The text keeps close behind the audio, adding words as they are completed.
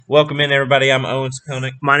Welcome in, everybody. I'm Owen and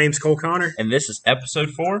Cole, My name's Cole Connor and this is episode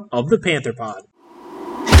 4 of the Panther Pod.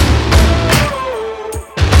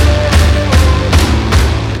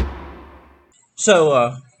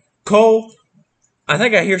 So, Cole, I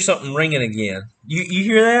think I hear something ringing again. You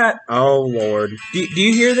hear that? Oh, Lord. Do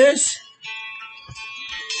you hear this?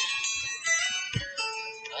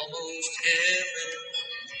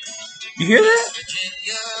 You hear that?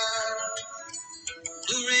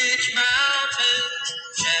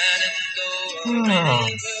 Oh,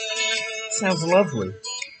 sounds lovely.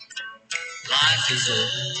 Life is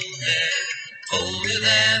older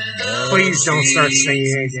than the Please don't start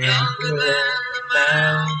singing again. younger than the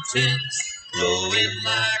mountains, blowing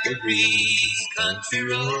like a breeze, country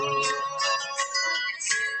road.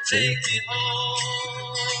 Take me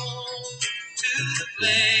home to the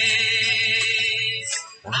place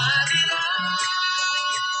I belong.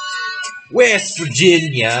 West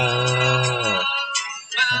Virginia.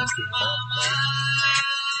 Mountain mama,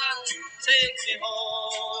 take me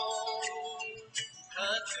home,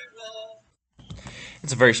 country road.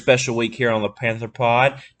 It's a very special week here on the Panther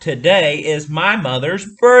Pod. Today is my mother's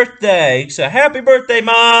birthday. So happy birthday,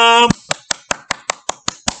 Mom!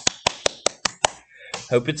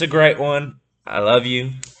 Hope it's a great one. I love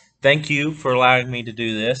you. Thank you for allowing me to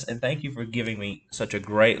do this, and thank you for giving me such a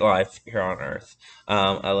great life here on earth.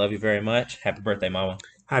 I love you very much. Happy birthday, Mama.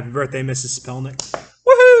 Happy birthday, Mrs. Spelnick.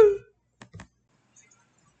 Woohoo!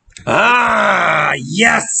 Ah,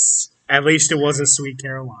 yes! At least it wasn't Sweet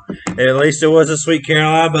Caroline. At least it wasn't Sweet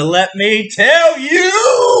Caroline, but let me tell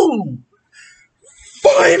you!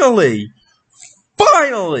 Finally,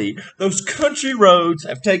 those country roads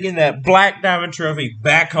have taken that Black Diamond Trophy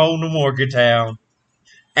back home to Morgantown.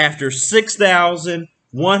 After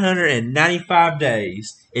 6,195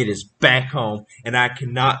 days, it is back home, and I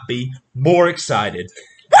cannot be more excited.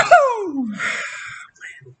 Woohoo!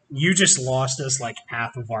 You just lost us like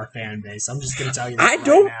half of our fan base. I'm just going to tell you that I right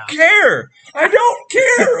don't now. care. I don't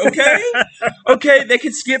care, okay? Okay, they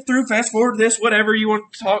can skip through, fast forward this, whatever you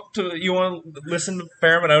want to talk to, you want to listen to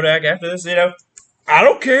Fairman Odak after this, I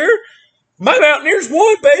don't care. My Mountaineers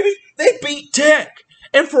won, baby. They beat Tech.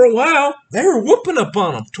 And for a while, they were whooping up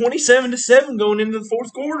on them, 27-7 going into the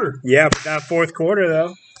fourth quarter. Yeah, but that fourth quarter,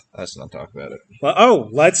 though. Let's not talk about it. Well,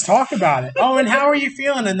 let's talk about it. Oh, and how are you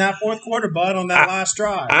feeling in that fourth quarter, bud, on that last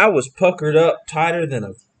drive? I was puckered up tighter than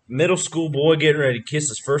a middle school boy getting ready to kiss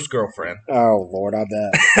his first girlfriend. Oh, Lord, I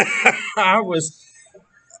bet. I was,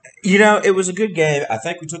 it was a good game. I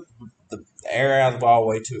think we took the air out of the ball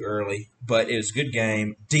way too early, but it was a good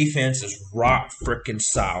game. Defense is rock freaking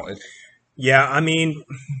solid. Yeah, I mean,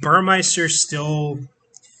 Burmeister still,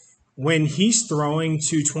 when he's throwing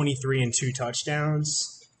 223 and 2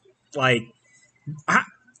 touchdowns, but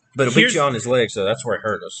it beat you on his leg, so that's where it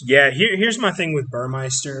hurt us. Yeah, here's my thing with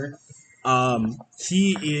Burmeister.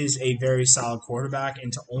 He is a very solid quarterback,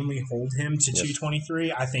 and to only hold him to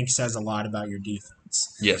 223, I think says a lot about your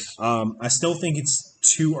defense. Yes. I still think it's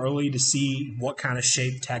too early to see what kind of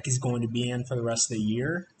shape Tech is going to be in for the rest of the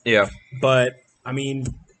year. Yeah. But, I mean,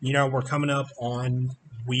 we're coming up on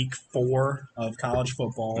week 4 of college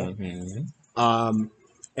football. Mm-hmm.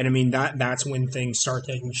 And I mean, that's when things start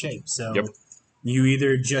taking shape. So you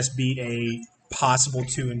either just beat a possible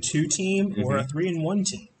 2-2 team or a 3-1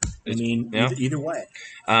 team. I mean, either way.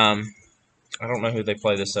 I don't know who they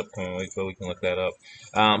play this upcoming week, but we can look that up.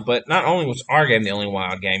 But not only was our game the only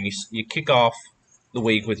wild game, you kick off the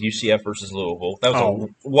week with UCF versus Louisville. That was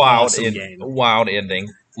a wild ending.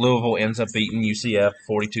 Louisville ends up beating UCF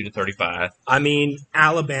 42-35. I mean,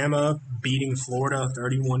 Alabama beating Florida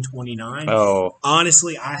 31-29. Oh.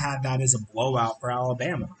 Honestly, I had that as a blowout for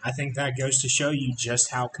Alabama. I think that goes to show you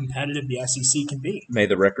just how competitive the SEC can be. May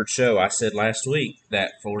the record show, I said last week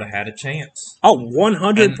that Florida had a chance. Oh,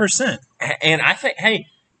 100%. And I think, I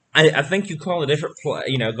think you call a different play.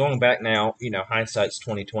 Going back now, hindsight's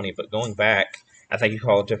 20/20, but going back, I think you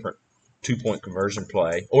call a different 2-point conversion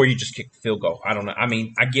play, or you just kick the field goal. I don't know. I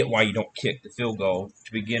mean, I get why you don't kick the field goal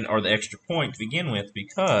to begin, or the extra point to begin with,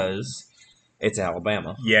 because it's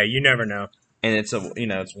Alabama. Yeah, you never know. And it's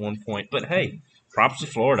it's 1 point. But hey, props to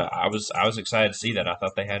Florida. I was excited to see that. I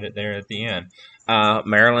thought they had it there at the end.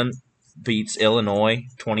 Maryland beats Illinois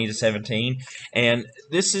 20-17, and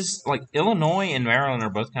this is like Illinois and Maryland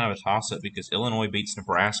are both kind of a toss-up because Illinois beats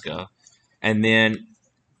Nebraska, and then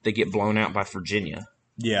they get blown out by Virginia.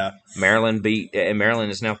 Yeah, Maryland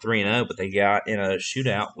is now 3-0, but they got in a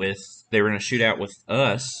shootout with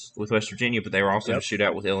us, with West Virginia, but they were also in a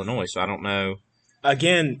shootout with Illinois. So I don't know.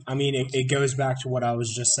 Again, I mean, it goes back to what I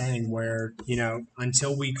was just saying, where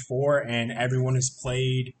until week 4 and everyone has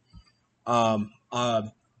played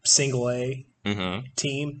single A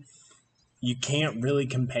team, you can't really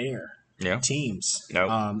compare teams.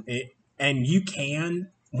 No. And you can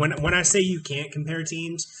when I say you can't compare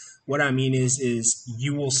teams, what I mean is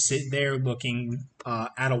you will sit there looking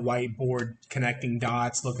at a whiteboard, connecting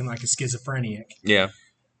dots, looking like a schizophrenic. Yeah.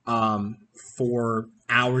 For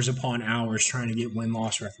hours upon hours trying to get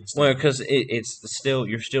win-loss records. Well, because it's still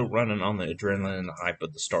you're still running on the adrenaline and the hype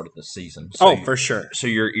of the start of the season. So for sure. So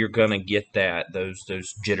you're gonna get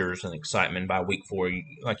those jitters and excitement by week 4.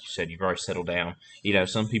 Like you said, you've already settled down.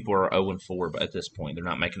 Some people are 0-4, but at this point they're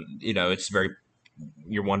not making. It's very.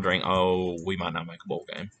 You're wondering, we might not make a bowl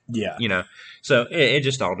game. Yeah. So it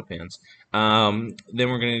just all depends. Then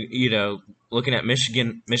we're gonna looking at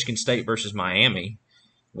Michigan State versus Miami.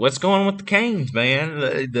 What's going on with the Canes, man?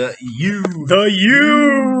 The U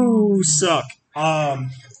suck.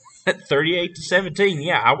 38-17.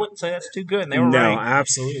 Yeah, I wouldn't say that's too good. And they were ranked.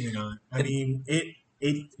 Absolutely not. I mean, it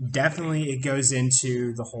definitely goes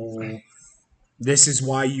into the whole. This is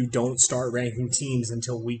why you don't start ranking teams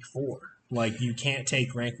until week 4. Like, you can't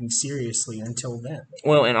take ranking seriously until then.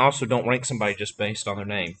 Well, and also don't rank somebody just based on their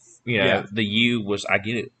name. The U was, I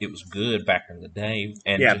get it, it was good back in the day.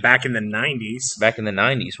 And back in the 90s. Back in the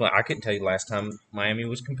 90s. Well, I couldn't tell you last time Miami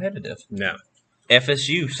was competitive. No.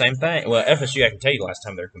 FSU, same thing. Well, FSU, I can tell you last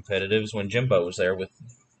time they were competitive was when Jimbo was there with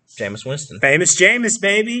Jameis Winston. Famous Jameis,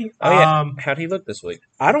 baby. Oh, yeah. How'd he look this week?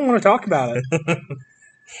 I don't want to talk about it.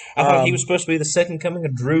 I thought he was supposed to be the second coming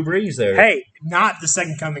of Drew Brees there. Hey, not the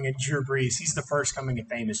second coming of Drew Brees. He's the first coming of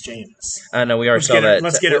Famous Jameis. I know, we already saw that.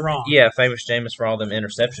 Let's get it wrong. Yeah, Famous Jameis for all them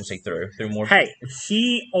interceptions he threw. Threw more. Hey,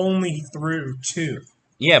 he only threw 2.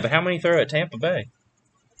 Yeah, but how many threw at Tampa Bay?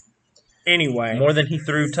 Anyway. More than he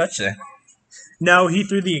threw touchdown. No, he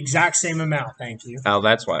threw the exact same amount, thank you. Oh,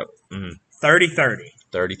 that's why. 30-30.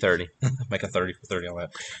 30-30. Make a 30 for 30 on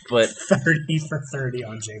that. But 30 for 30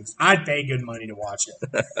 on James. I'd pay good money to watch it.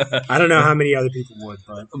 I don't know how many other people would,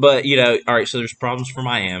 but all right, so there's problems for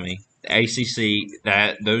Miami. The ACC,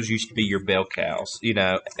 those used to be your bell cows,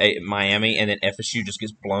 Miami, and then FSU just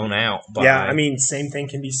gets blown out. Same thing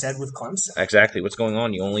can be said with Clemson. Exactly. What's going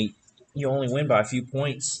on? You only win by a few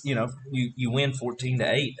points. You win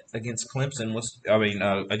 14-8 against Clemson.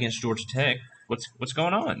 Against Georgia Tech. What's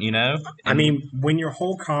going on? When your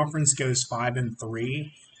whole conference goes 5-3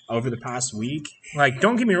 over the past week,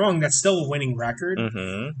 don't get me wrong, that's still a winning record.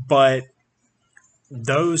 Mm-hmm. But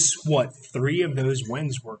those 3 of those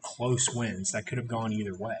wins were close wins that could have gone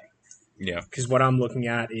either way. Yeah. Because what I'm looking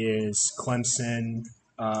at is Clemson,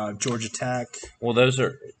 Georgia Tech. Well, those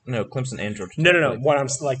are Clemson and Georgia Tech. No. What I'm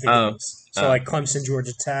selecting is Clemson,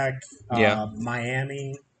 Georgia Tech,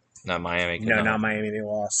 Miami. Not Miami. No, not Miami. They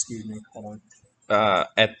lost. Excuse me. Hold on.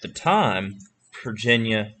 At the time,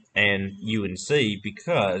 Virginia and UNC,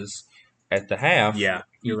 because at the half,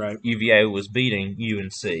 you're right. UVA was beating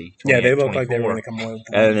UNC. Yeah, they looked like they were going to come away with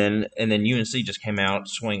the win. And then UNC just came out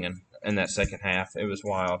swinging in that second half. It was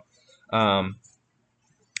wild.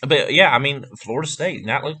 But yeah, Florida State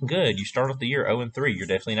not looking good. You start off the year 0-3. You're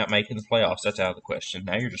definitely not making the playoffs. That's out of the question.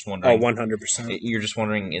 Now you're just wondering. 100%. You're just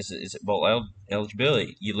wondering, is it bowl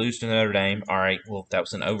eligibility? You lose to Notre Dame. All right, well that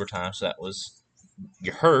was in overtime, so that was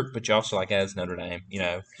you're hurt, but you also as Notre Dame,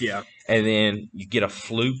 Yeah. And then you get a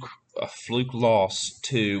fluke loss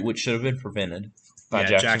to which should have been prevented by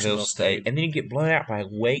Jacksonville State, and then you get blown out by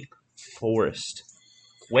Wake Forest.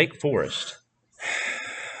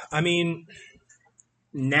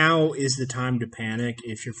 Now is the time to panic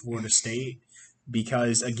if you're Florida State,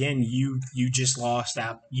 because again, you just lost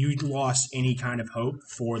any kind of hope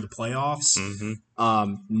for the playoffs.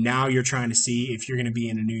 Mm-hmm. Now you're trying to see if you're going to be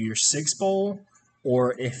in a New Year's Six bowl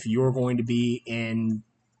or if you're going to be in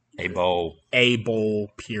a bowl.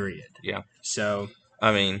 Period. Yeah. So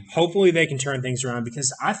hopefully they can turn things around,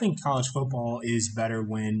 because I think college football is better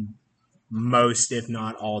when most, if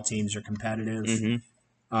not all, teams are competitive. Mm-hmm.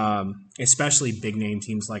 Especially big name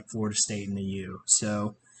teams like Florida State and the U.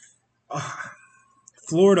 So,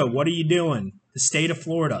 Florida, what are you doing? The state of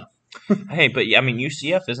Florida. Hey, but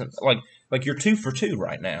UCF isn't like you're 2 for 2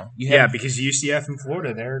 right now. Because UCF and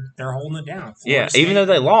Florida, they're holding it down. Florida State, even though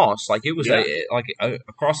they lost, it was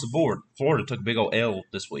across the board. Florida took a big old L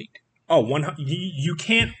this week. You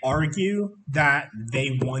can't argue that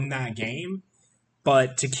they won that game.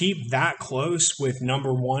 But to keep that close with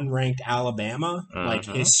number 1 ranked Alabama,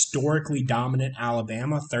 historically dominant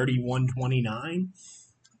Alabama, 31-29,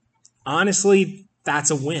 honestly,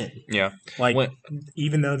 that's a win. Yeah.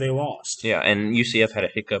 Even though they lost. Yeah, and UCF had a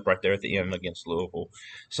hiccup right there at the end against Louisville.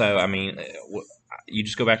 So, you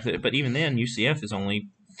just go back to it. But even then, UCF is only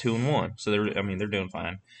 2-1. So, they're doing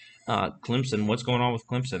fine. Clemson, what's going on with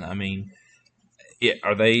Clemson? Yeah,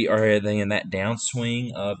 are they in that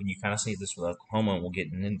downswing of, and you kind of see this with Oklahoma, and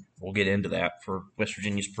we'll get into that for West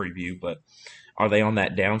Virginia's preview, but are they on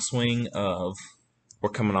that downswing of we're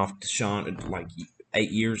coming off Deshaun, like 8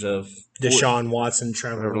 years of Deshaun Watson,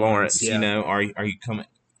 Trevor or Lawrence, Lawrence, yeah. are you coming?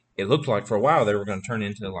 It looked like for a while they were going to turn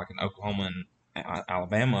into like an Oklahoma and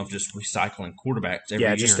Alabama of just recycling quarterbacks every Yeah,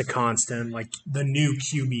 year. just a constant, like the new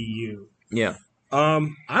QBU. Yeah,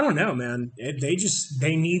 I don't know, man.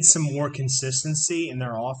 They need some more consistency in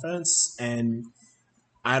their offense, and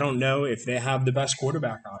I don't know if they have the best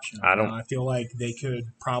quarterback option I right don't now. I feel like they could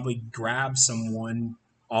probably grab someone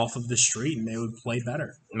off of the street and they would play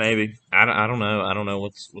better. maybe I don't know. I don't know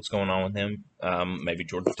what's going on with him. Maybe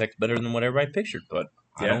Georgia Tech's better than what everybody pictured, but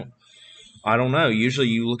Yeah. I don't know. Usually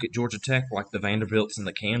you look at Georgia Tech like the Vanderbilts and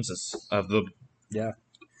the Kansas of the Yeah.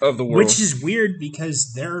 world. Which is weird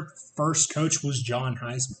because their first coach was John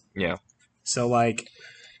Heisman. Yeah. So like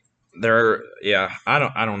I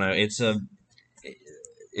don't know.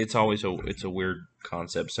 It's always a weird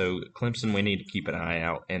concept. So Clemson, we need to keep an eye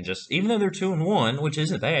out, and just even though they're 2-1, which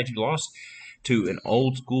isn't bad, you lost to an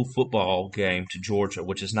old school football game to Georgia,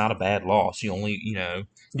 which is not a bad loss. You only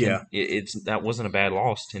that wasn't a bad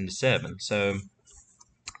loss, 10-7. So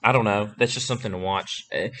I don't know. That's just something to watch.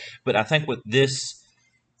 But I think what this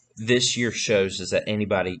year shows is that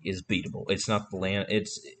anybody is beatable. It's not the land.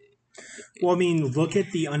 Well, I mean, look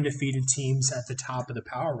at the undefeated teams at the top of the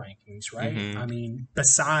power rankings, right? Mhm. I mean,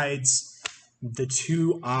 besides the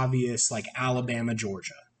two obvious, like Alabama,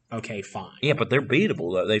 Georgia. Okay, fine. Yeah, but they're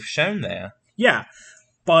beatable, though. They've shown that. Yeah,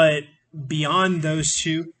 but beyond those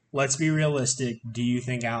two, let's be realistic. Do you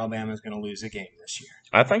think Alabama is going to lose a game this year?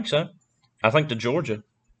 I think so. I think to Georgia.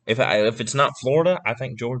 If it's not Florida, I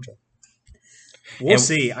think Georgia. We'll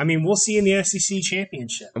see. I mean, we'll see in the SEC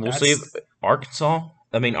championship. And we'll see if Arkansas.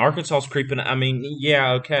 I mean, Arkansas's creeping. I mean,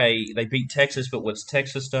 yeah, okay, they beat Texas, but what's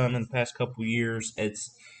Texas done in the past couple of years?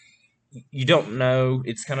 You don't know.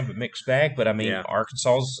 It's kind of a mixed bag, but I mean, Yeah.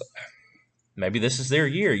 Arkansas's maybe this is their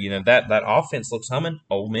year. You know that offense looks humming.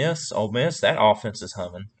 Ole Miss, that offense is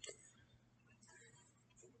humming.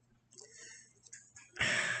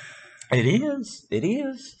 It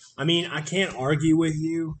is. I mean, I can't argue with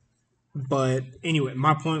you, but anyway,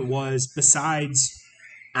 my point was besides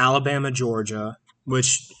Alabama, Georgia,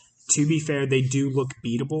 which, to be fair, they do look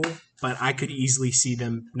beatable, but I could easily see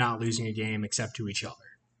them not losing a game except to each other.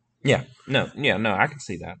 Yeah, no, I can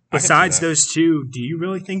see that. Besides those two, do you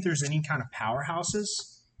really think there's any kind of powerhouses?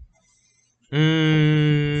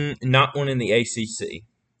 Not one in the ACC,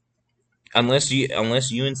 unless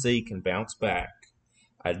UNC can bounce back.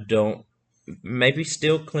 I don't. Maybe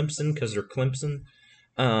still Clemson because they're Clemson,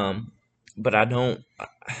 but I don't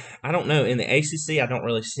know. In the ACC, I don't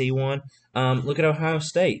really see one. Look at Ohio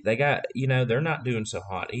State. They got they're not doing so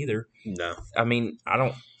hot either. No, I mean I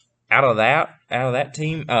don't. Out of that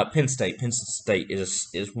team, Penn State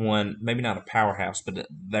is one, maybe not a powerhouse, but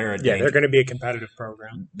they're they're going to be a competitive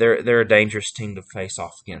program. They're a dangerous team to face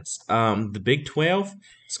off against. The Big 12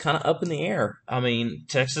 is kind of up in the air. I mean,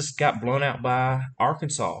 Texas got blown out by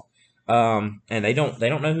Arkansas, and they don't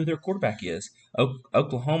know who their quarterback is.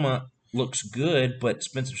 Oklahoma looks good, but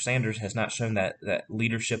Spencer Sanders has not shown that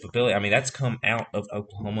leadership ability. I mean, that's come out of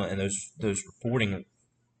Oklahoma and those reporting.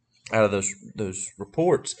 Out of those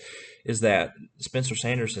reports is that Spencer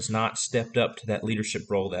Sanders has not stepped up to that leadership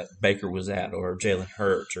role that Baker was at, or Jalen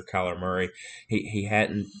Hurts or Kyler Murray. He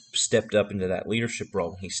hadn't stepped up into that leadership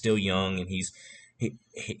role. He's still young, and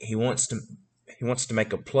he wants to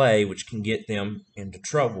make a play which can get them into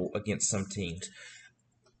trouble against some teams.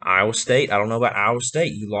 Iowa State, I don't know about Iowa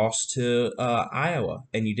State. You lost to Iowa,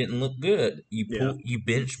 and you didn't look good. You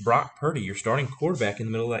benched Brock Purdy, your starting quarterback, in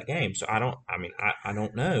the middle of that game. So I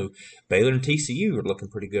don't know. Baylor and TCU are looking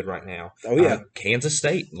pretty good right now. Oh yeah, Kansas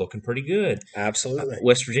State looking pretty good. Absolutely.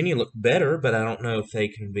 West Virginia looked better, but I don't know if they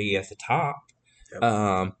can be at the top.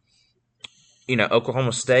 Yep.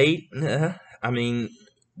 Oklahoma State. I mean,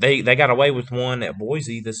 they got away with one at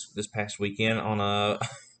Boise this past weekend on a.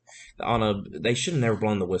 They should have never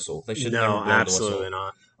blown the whistle. They should have never blown the whistle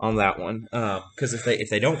not. on that one. Because if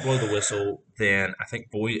they don't blow the whistle, then I think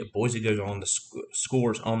Boise goes on to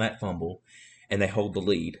scores on that fumble, and they hold the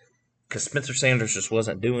lead. Because Spencer Sanders just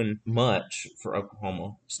wasn't doing much for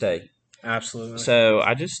Oklahoma State. Absolutely. So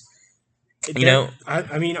I just,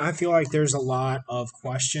 I mean, I feel like there's a lot of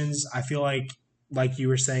questions. I feel like you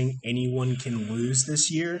were saying, anyone can lose this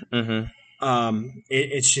year. Mm-hmm.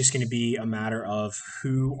 It's just going to be a matter of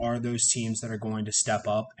who are those teams that are going to step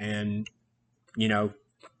up and,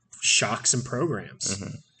 shock some programs.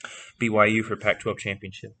 Mm-hmm. BYU for Pac-12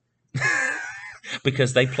 championship.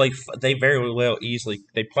 Because they play very well easily.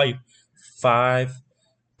 They play 5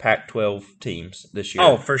 Pac-12 teams this year.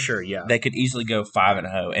 Oh, for sure, yeah. They could easily go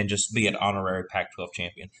 5-0 and just be an honorary Pac-12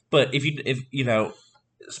 champion. But if you know,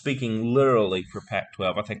 speaking literally for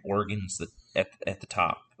Pac-12, I think Oregon's at the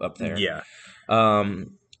top up there. Yeah.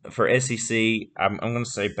 For SEC, I'm going to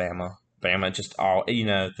say Bama. Bama just all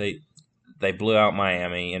they blew out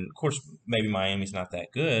Miami, and of course maybe Miami's not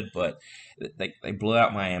that good, but they blew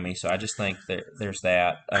out Miami. So I just think there's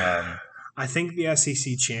that. I think the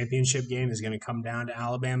SEC championship game is going to come down to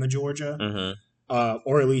Alabama, Georgia, Mm-hmm.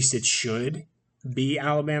 Or at least it should be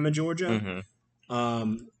Alabama, Georgia.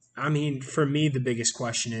 Mm-hmm. I mean, for me, the biggest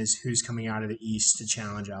question is who's coming out of the East to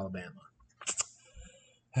challenge Alabama.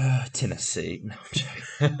 Tennessee. No,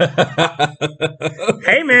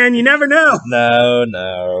 Hey, man, you never know.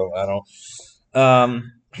 no, I don't.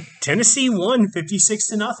 Tennessee won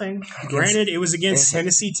 56-0. Granted, it was against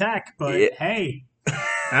Tennessee Tech, but hey,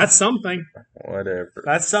 that's something. Whatever.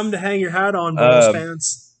 That's something to hang your hat on, Bulls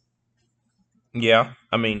fans. Yeah,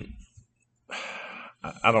 I mean,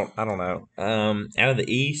 I don't know. Out of the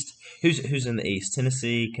East, who's in the East?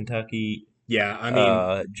 Tennessee, Kentucky. Yeah, I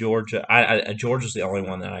mean, Georgia. Georgia's the only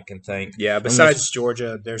one that I can think. Yeah, besides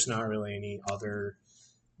Georgia, there's not really any other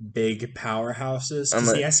big powerhouses.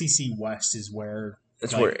 Because the SEC West is where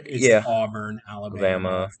it's Auburn,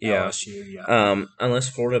 Alabama, LSU. Yeah. Unless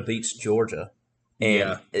Florida beats Georgia,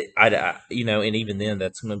 and and even then,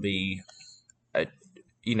 that's going to be,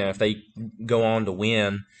 if they go on to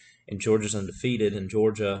win, and Georgia's undefeated, and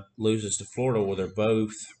Georgia loses to Florida, well, they're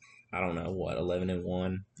both. I don't know what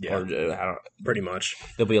 11-1. Yeah, or pretty much.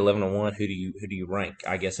 They'll be 11-1. Who do you rank?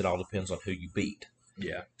 I guess it all depends on who you beat.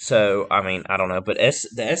 Yeah. So I mean, I don't know, but the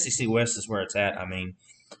SEC West is where it's at. I mean,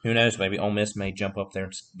 who knows? Maybe Ole Miss may jump up there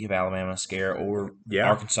and give Alabama a scare, or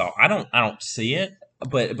Arkansas. I don't see it,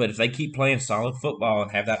 but if they keep playing solid football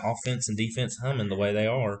and have that offense and defense humming the way they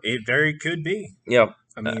are, it very could be. Yeah.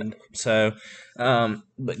 I mean, so Auburn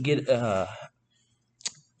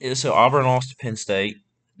lost to Penn State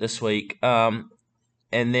this week. And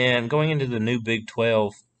then going into the new Big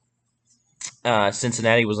 12,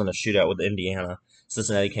 Cincinnati was in a shootout with Indiana.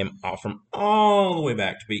 Cincinnati came off from all the way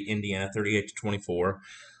back to beat Indiana 38-24.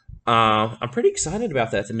 I'm pretty excited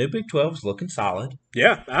about that. The new Big 12 is looking solid.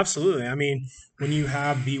 Yeah, absolutely. I mean, when you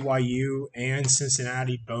have BYU and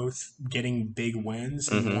Cincinnati both getting big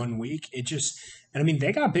wins in 1 week, and I mean,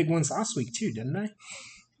 they got big wins last week too, didn't they?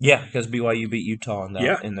 Yeah, because BYU beat Utah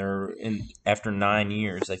after 9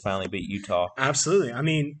 years, they finally beat Utah. Absolutely. I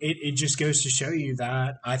mean, it just goes to show you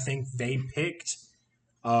that I think they picked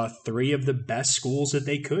 3 of the best schools that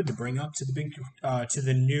they could to bring up to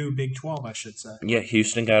the new Big 12, I should say. Yeah,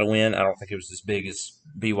 Houston got a win. I don't think it was as big as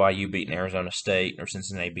BYU beating Arizona State or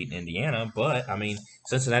Cincinnati beating Indiana, but I mean,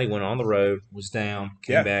 Cincinnati went on the road, was down,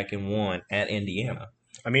 came back and won at Indiana.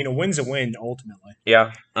 I mean, a win's a win ultimately.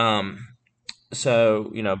 Yeah.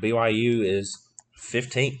 So, BYU is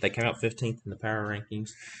 15th. They came out 15th in the power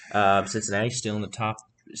rankings. Cincinnati's still in the top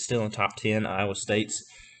 10. Iowa State's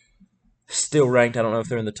still ranked. I don't know if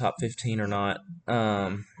they're in the top 15 or not.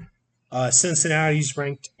 Cincinnati's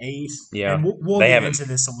ranked 8th. Yeah. And we'll get into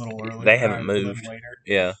this a little earlier. They haven't moved. Later.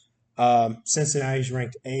 Yeah. Cincinnati's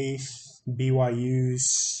ranked 8th.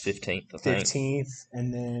 BYU's 15th, I think. 15th.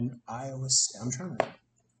 And then Iowa State. I'm trying to...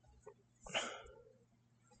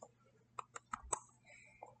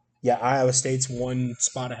 Yeah, Iowa State's 1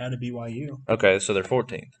 spot ahead of BYU. Okay, so they're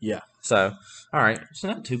 14th. Yeah. So, all right, it's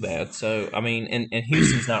not too bad. So, I mean, and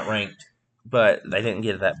Houston's not ranked, but they didn't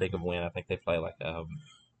get that big of a win. I think they play like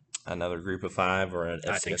another group of 5 or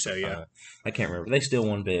I think so, yeah. I can't remember. They still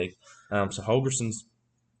won big. So Holgerson's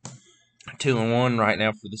 2-1 right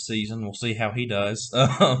now for the season. We'll see how he does.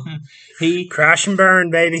 He crash and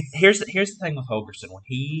burn, baby. Here's the thing with Holgerson. When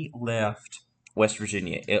he left West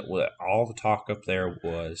Virginia, all the talk up there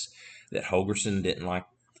was that Holgerson didn't like,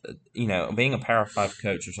 being a Power 5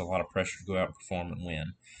 coach, there's a lot of pressure to go out and perform and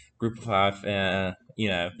win. Group of 5,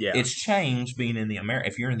 it's changed being in the American.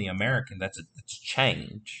 If you're in the American, that's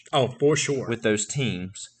change. Oh, for sure. With those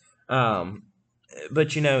teams. But,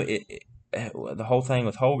 the whole thing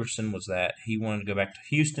with Holgerson was that he wanted to go back to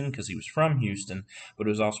Houston because he was from Houston, but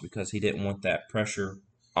it was also because he didn't want that pressure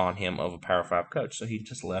on him of a Power 5 coach. So he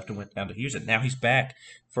just left and went down to Houston. Now he's back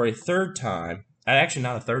for a 3rd time. Actually,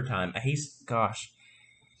 not a 3rd time. He's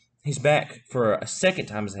back for a 2nd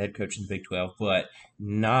time as a head coach in the Big 12, but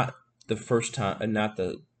not the 2nd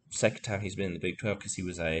time he's been in the Big 12 because he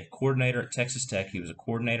was a coordinator at Texas Tech. He was a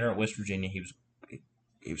coordinator at West Virginia. He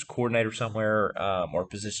was coordinator somewhere or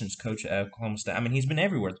positions coach at Oklahoma State. I mean, he's been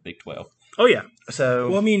everywhere at the Big 12. Oh yeah. So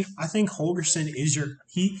Well, I mean, I think Holgerson is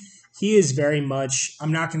he is very much.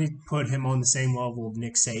 I'm not going to put him on the same level of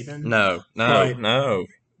Nick Saban, but no.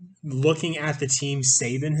 looking at the team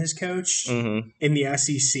Saban has coached Mm-hmm. in the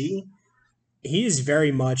SEC, he is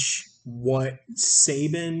very much what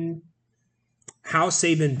how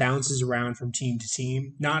Saban bounces around from team to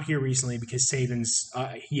team. Not here recently because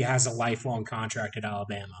he has a lifelong contract at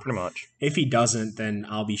Alabama. Pretty much. If he doesn't, then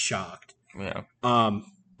I'll be shocked. Yeah.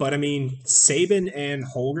 But I mean, Saban and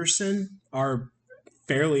Holgerson are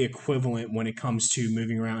fairly equivalent when it comes to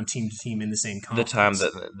moving around team to team in the same The time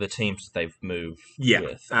conference. that the teams that they've moved Yeah,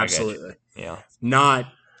 with. absolutely. I got you. Yeah.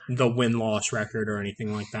 Not the win-loss record or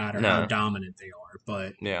anything like that, or how No. dominant they are,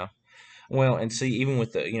 but Yeah. Well, and see, even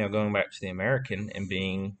with the going back to the American and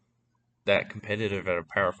being that competitive at a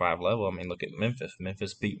Power 5 level, I mean, look at Memphis.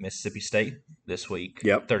 Memphis beat Mississippi State this week,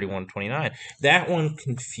 Yep. 31-29. That one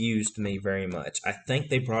confused me very much. I think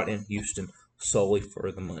they brought in Houston solely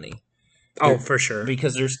for the money. for sure.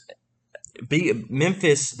 Because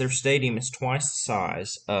Memphis, their stadium is twice the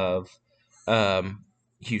size of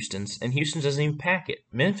Houston's, and Houston doesn't even pack it.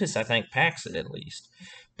 Memphis, I think, packs it at least.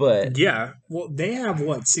 But Yeah, well, they have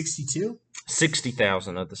what 62,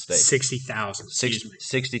 60,000 of the state. 60,000.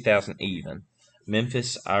 60,000 even.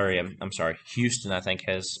 Memphis, I'm sorry, Houston, I think,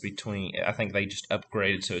 has I think they just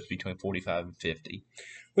upgraded, so it's between 45 and 50.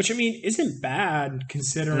 Which, I mean, isn't bad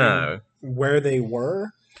considering where they were,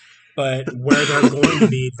 but where they're going to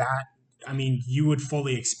be, I mean, you would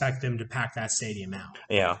fully expect them to pack that stadium out.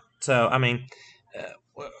 Yeah. So, I mean,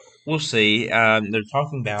 we'll see. They're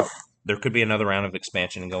talking about there could be another round of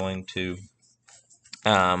expansion going to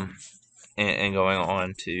and going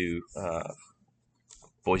on to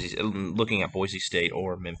Boise, looking at Boise State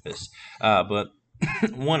or Memphis. But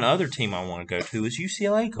one other team I want to go to is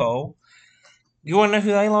UCLA, Cole. You want to know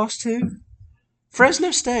who they lost to? Fresno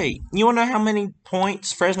State. You want to know how many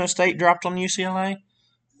points Fresno State dropped on UCLA?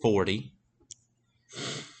 40.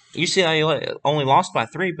 UCLA only lost by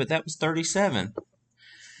 3, but that was 37.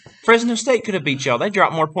 Fresno State could have beat y'all. They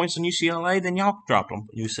dropped more points on UCLA than y'all dropped on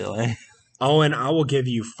UCLA. Owen, I will give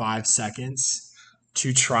you 5 seconds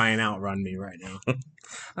to try and outrun me right now.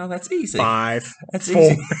 Oh, that's easy. 5. That's 4.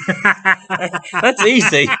 easy. That's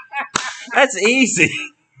easy. That's easy.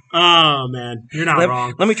 Oh, man. You're not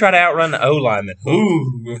wrong. Let me try to outrun the O lineman.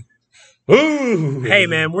 Ooh. Ooh. Hey,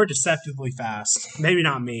 man, we're deceptively fast. Maybe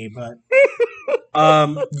not me, but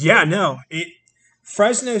yeah, no.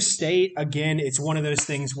 Fresno State, again, it's one of those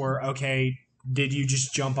things where, okay, did you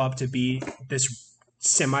just jump up to beat this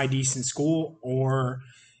semi-decent school, or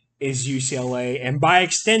is UCLA, and by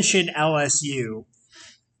extension LSU,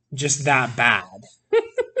 just that bad?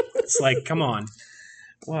 It's like, come on.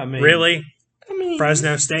 Well, I mean, really?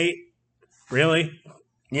 Fresno State? Really?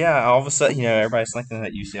 Yeah, all of a sudden, everybody's thinking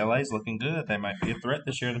that UCLA is looking good. They might be a threat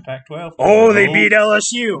this year in the Pac-12. Oh, they beat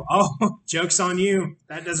LSU. Oh, joke's on you.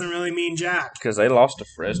 That doesn't really mean jack. Because they lost to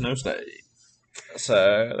Fresno State.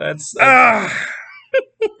 So, that's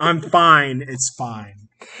I'm fine. It's fine.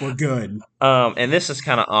 We're good. And this is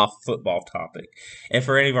kind of off football topic. And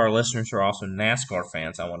for any of our listeners who are also NASCAR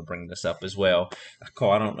fans, I want to bring this up as well.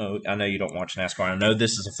 Cole, I know you don't watch NASCAR. I know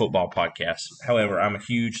this is a football podcast. However, I'm a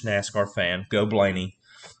huge NASCAR fan. Go Blaney.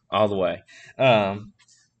 All the way.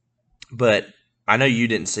 But I know you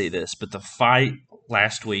didn't see this, but the fight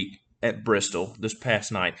last week at Bristol, this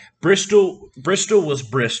past night, Bristol was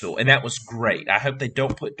Bristol, and that was great. I hope they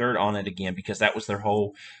don't put dirt on it again because that was their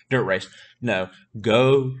whole dirt race. No,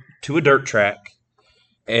 go to a dirt track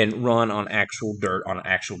and run on actual dirt on an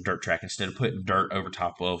actual dirt track instead of putting dirt over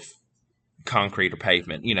top of concrete or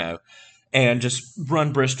pavement, and just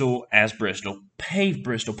run Bristol as Bristol, pave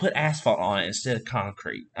Bristol, put asphalt on it instead of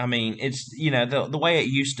concrete. I mean, it's, the way it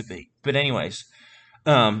used to be. But anyways,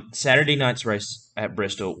 Saturday night's race at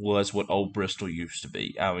Bristol was what old Bristol used to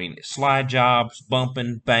be. I mean, slide jobs,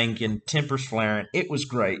 bumping, banging, tempers flaring. It was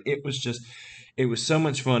great. It was so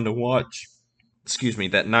much fun to watch,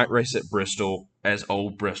 that night race at Bristol as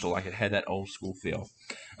old Bristol. Like, it had that old school feel.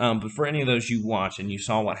 But for any of those you watched and you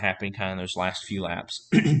saw what happened kind of those last few laps,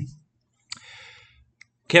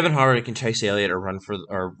 Kevin Harvick and Chase Elliott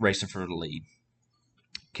are racing for the lead.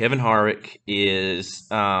 Kevin Harvick is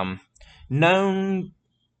known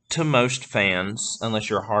to most fans, unless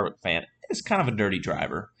you're a Harvick fan, is kind of a dirty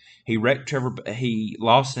driver. He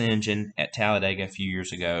lost an engine at Talladega a few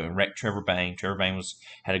years ago and wrecked Trevor Bayne. Trevor Bayne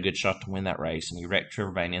had a good shot to win that race, and he wrecked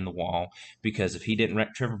Trevor Bayne in the wall because if he didn't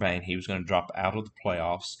wreck Trevor Bayne, he was going to drop out of the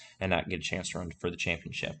playoffs and not get a chance to run for the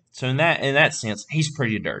championship. So in that sense, he's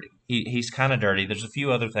pretty dirty. He's kind of dirty. There's a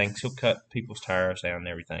few other things. He'll cut people's tires down and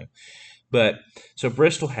everything. But so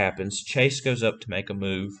Bristol happens. Chase goes up to make a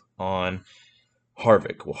move on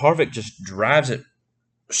Harvick. Well, Harvick just drives it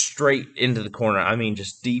straight into the corner. I mean,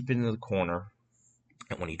 just deep into the corner.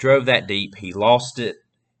 And when he drove that deep, he lost it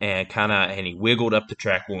and he wiggled up the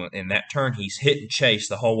track. Well, in that turn, he's hitting Chase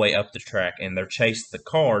the whole way up the track, and they're chasing the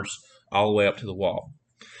cars all the way up to the wall.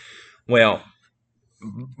 Well,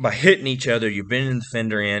 by hitting each other, you're bending the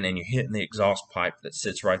fender in, and you're hitting the exhaust pipe that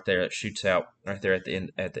sits right there, that shoots out right there at the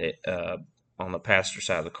end, on the passenger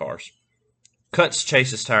side of the cars. Cuts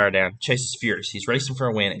Chase's tire down. Chase is furious. He's racing for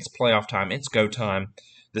a win. It's playoff time. It's go time.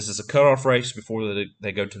 This is a cutoff race before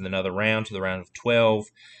they go to another round, to the round of 12,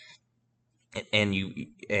 and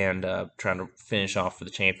trying to finish off for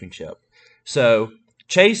the championship. So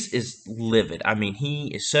Chase is livid. I mean, he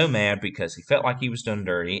is so mad because he felt like he was done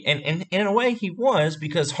dirty, and in a way he was,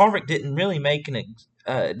 because Harvick didn't really make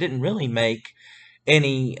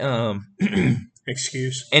any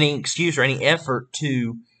excuse or any effort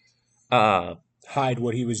to hide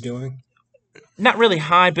what he was doing. Not really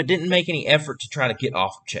hide, but didn't make any effort to try to get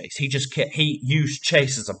off of Chase. He used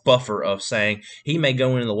Chase as a buffer of saying he may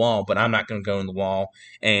go into the wall, but I'm not going to go in the wall,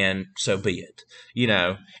 and so be it.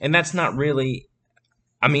 And that's not really.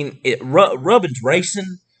 I mean, Rubin's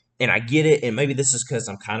racing, and I get it, and maybe this is because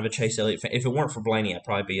I'm kind of a Chase Elliott fan. If it weren't for Blaney, I'd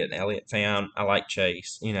probably be an Elliott fan. I like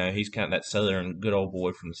Chase. He's kind of that southern good old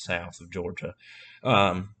boy from the south of Georgia.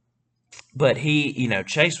 But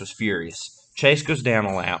Chase was furious. Chase goes down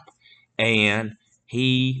a lap. And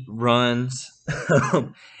he runs.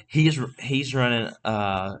 he's running.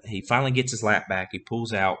 He finally gets his lap back. He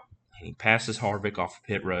pulls out. And he passes Harvick off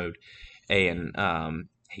the pit road, and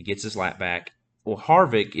he gets his lap back. Well,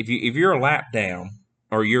 Harvick, if you're a lap down,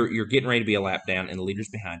 or you're getting ready to be a lap down, and the leader's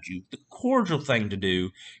behind you, the cordial thing to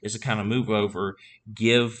do is to kind of move over,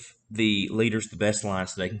 give the leaders the best line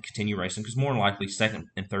so they can continue racing, because more than likely second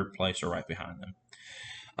and third place are right behind them.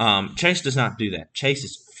 Chase does not do that. Chase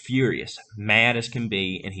is furious, mad as can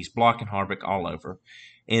be, and he's blocking Harvick all over.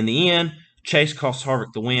 In the end, Chase costs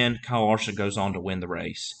Harvick the win. Kyle Larson goes on to win the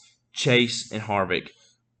race. Chase and Harvick,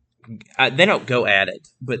 they don't go at it,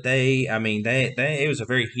 but it was a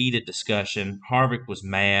very heated discussion. Harvick was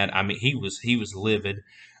mad. I mean, he was livid.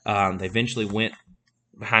 They eventually went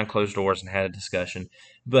behind closed doors and had a discussion,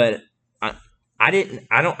 but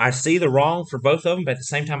I see the wrong for both of them, but at the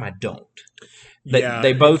same time, I don't.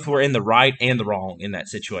 They both were in the right and the wrong in that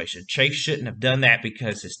situation. Chase shouldn't have done that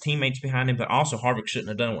because his teammates behind him, but also Harvick shouldn't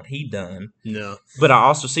have done what he done. No. But I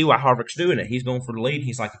also see why Harvick's doing it. He's going for the lead.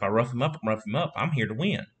 He's like, if I rough him up, I'm here to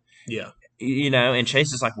win. Yeah. And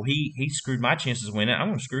Chase is like, well, he screwed my chances of winning. I'm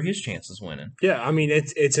going to screw his chances of winning. Yeah, I mean,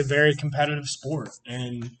 it's a very competitive sport,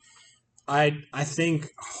 and I think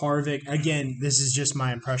Harvick, again, this is just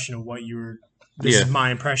my impression of what you were. This is my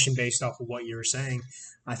impression based off of what you were saying.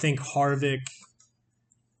 I think Harvick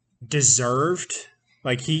deserved,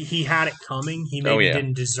 like he had it coming. He maybe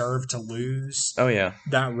didn't deserve to lose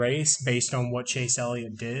that race based on what Chase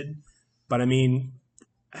Elliott did. But I mean,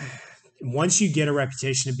 once you get a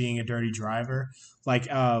reputation of being a dirty driver, like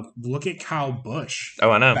look at Kyle Busch. Oh,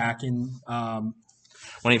 I know. Back in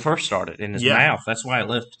when he first started, in his mouth. That's why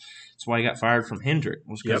he got fired from Hendrick,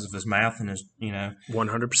 was because of his mouth and his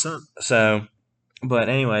 100%. So, but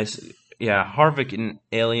anyways, Harvick and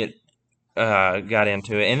Elliott got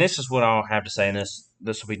into it, and this is what I'll have to say, and this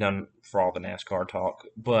will be done for all the NASCAR talk.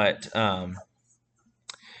 But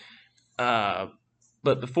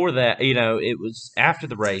before that, it was after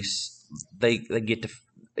the race. They get to,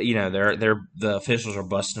 they're the officials are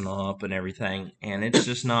busting up and everything, and it's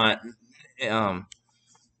just not. I'm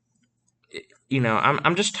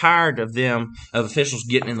just tired of officials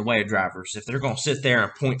getting in the way of drivers. If they're going to sit there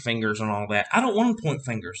and point fingers and all that, I don't want them to point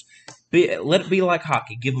fingers. Let it be like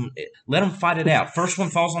hockey. Let them fight it out. First one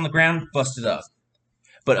falls on the ground, bust it up.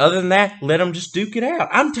 But other than that, let them just duke it out.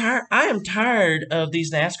 I am tired of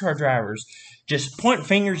these NASCAR drivers just pointing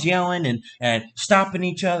fingers, yelling, and stopping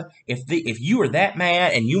each other. If you are that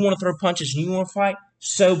mad and you want to throw punches and you want to fight,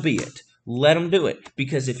 so be it. Let them do it.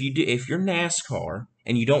 Because if you're NASCAR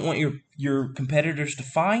and you don't want your competitors to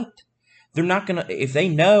fight, they're not gonna. If they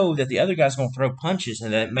know that the other guy's gonna throw punches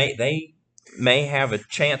and that they may have a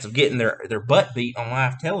chance of getting their butt beat on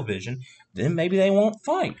live television, then maybe they won't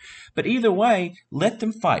fight. But either way, let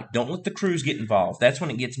them fight. Don't let the crews get involved. That's when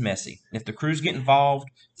it gets messy. If the crews get involved,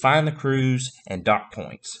 find the crews and dock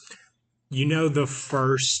points. The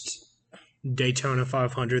first Daytona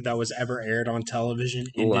 500 that was ever aired on television?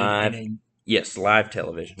 Live. Yes, live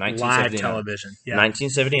television. Live television. Yeah.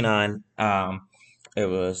 1979. It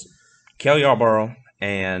was Kel Yarborough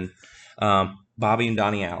and Bobby and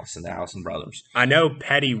Donnie Allison, the Allison brothers. I know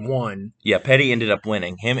Petty won. Yeah, Petty ended up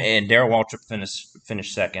winning. Him and Darrell Waltrip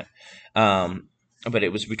finished second. But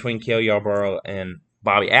it was between Cale Yarborough and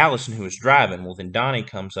Bobby Allison who was driving. Well, then Donnie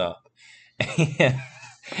comes up.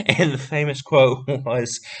 And the famous quote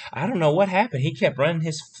was, "I don't know what happened. He kept running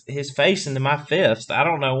his face into my fist. I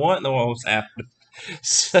don't know what in the world was happening."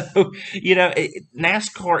 So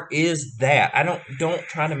NASCAR is that. I don't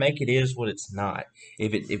try to make it is what it's not.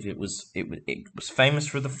 If it was famous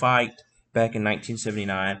for the fight back in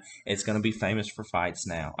 1979. It's going to be famous for fights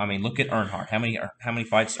now. I mean, look at Earnhardt. How many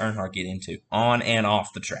fights does Earnhardt get into on and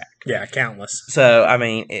off the track? Yeah, countless. So I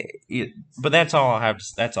mean, but that's all I have.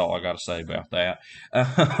 That's all I got to say about that.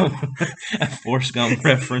 Forrest Gump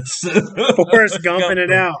reference. Forrest Gumping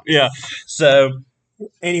it out. Yeah. So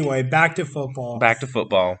anyway, back to football.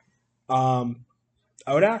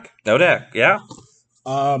 ODAC. Yeah.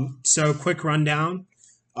 So quick rundown.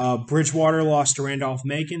 Bridgewater lost to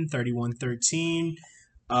Randolph-Macon 31-13.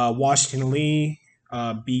 Washington Lee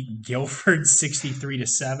beat Guilford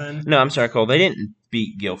 63-7. No, I'm sorry, Cole. They didn't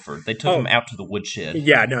beat Guilford. They took him out to the woodshed.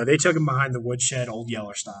 Yeah, no, they took him behind the woodshed, Old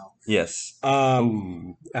Yeller style. Yes.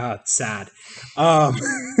 Sad.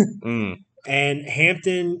 And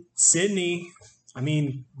Hampton, Sydney, I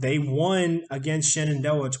mean, they won against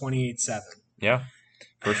Shenandoah 28-7. Yeah.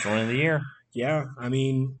 First win of the year. Yeah, I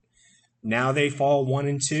mean, now they fall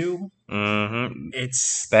 1-2. Mm-hmm.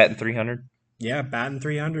 It's batting 300. Yeah, batting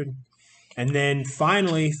 300. And then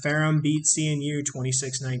finally, Ferrum beat CNU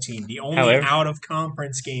 26-19. The only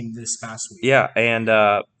out-of-conference game this past week. Yeah,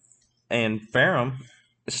 and Ferrum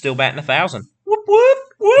is still batting 1,000. Whoop, whoop,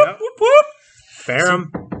 whoop, Yep. whoop, whoop.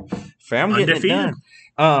 Ferrum getting undefeated. it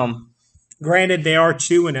done. Granted, they are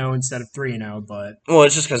 2-0 instead of 3-0, but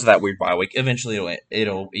it's just because of that weird bye week. Eventually,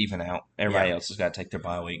 it'll even out. Everybody else has got to take their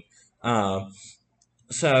bye week.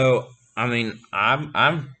 So I mean,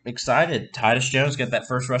 I'm excited. Titus Jones got that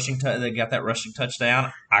first rushing. They got that rushing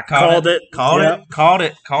touchdown. I called it,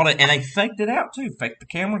 and they faked it out too. Faked the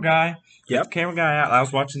camera guy. Yep. The camera guy out. I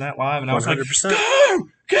was watching that live, and I was 100%. like,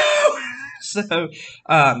 go. So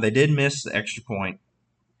they did miss the extra point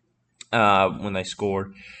when they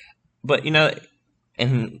scored. But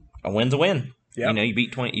and a win's a win. Yep. You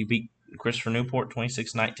beat Christopher Newport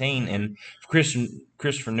 26-19, and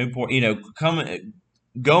Christopher Newport,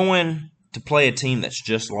 going to play a team that's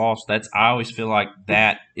just lost. I always feel like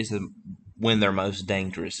that is when they're most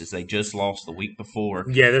dangerous. Is they just lost the week before.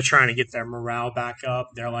 Yeah, they're trying to get their morale back up.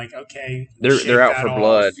 They're like, okay, they're out for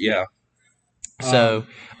blood. Yeah. So,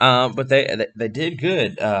 but they did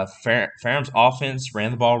good. Ferrum's offense ran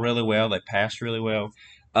the ball really well. They passed really well.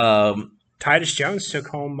 Titus Jones took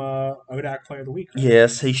home ODAC Player of the Week. Right?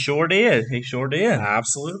 Yes, he sure did.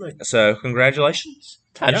 Absolutely. So, congratulations,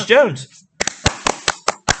 Titus Jones.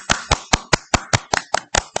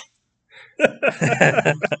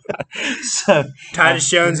 So, Titus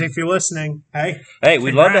Jones, if you're listening, hey,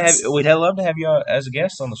 we'd love to have you as a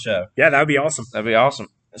guest on the show. Yeah, that would be awesome. That'd be awesome.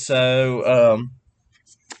 So,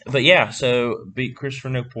 but yeah, so beat Christopher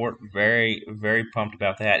Newport. Very, very pumped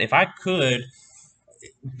about that. If I could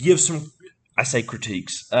give some, I say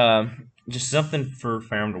critiques, just something for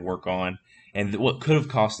Ferrum to work on, and what could have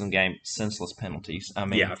cost them the game, senseless penalties. I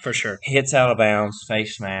mean, yeah, for sure. Hits out of bounds,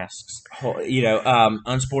 face masks,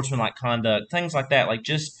 unsportsmanlike conduct, things like that. Like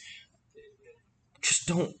just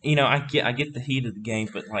don't. I get the heat of the game,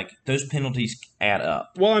 but like those penalties add up.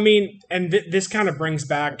 Well, I mean, and this kind of brings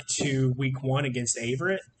back to week 1 against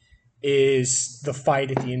Averett. Is the fight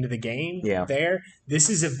at the end of the game there. This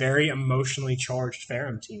is a very emotionally charged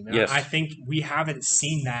Ferrum team. And yes. I think we haven't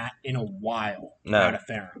seen that in a while out of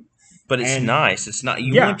Ferrum. But it's nice. It's not.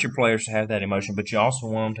 You want your players to have that emotion, but you also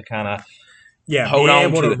want them to kind of hold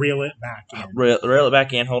on to it. Reel it back in. Reel it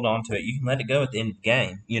back in, hold on to it. You can let it go at the end of the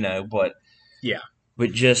game, but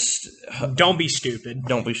but just don't be stupid.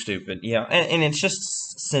 Don't be stupid. Yeah, and it's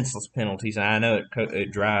just senseless penalties. And I know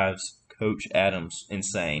it drives Coach Adams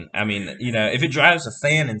insane. I mean, if it drives a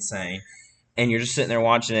fan insane, and you're just sitting there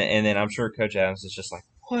watching it, and then I'm sure Coach Adams is just like,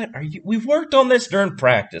 "What are you? We've worked on this during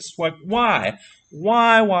practice. Like, why?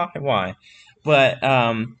 But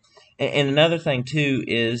and another thing too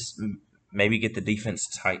is maybe get the defense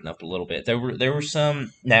to tighten up a little bit. There were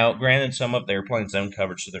some. Now, granted, some of they were playing zone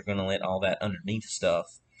coverage, so they're going to let all that underneath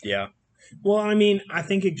stuff. Yeah. Well, I mean, I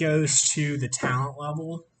think it goes to the talent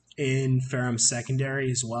level in Ferrum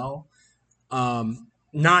secondary as well.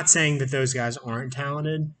 Not saying that those guys aren't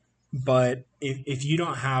talented, but if you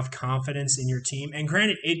don't have confidence in your team, and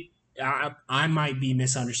granted, I might be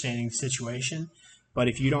misunderstanding the situation, but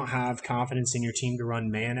if you don't have confidence in your team to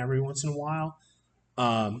run man every once in a while,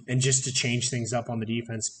 and just to change things up on the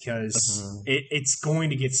defense because it's going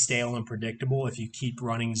to get stale and predictable if you keep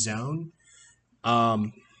running zone. I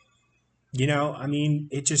mean,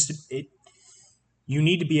 you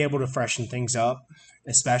need to be able to freshen things up,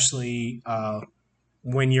 especially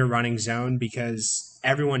when you're running zone because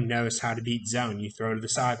everyone knows how to beat zone. You throw to the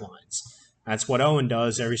sidelines. That's what Owen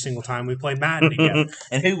does every single time we play Madden together.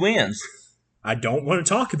 And who wins? I don't want to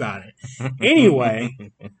talk about it. Anyway,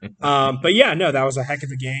 but yeah, no, that was a heck of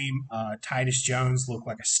a game. Titus Jones looked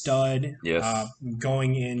like a stud. Yes.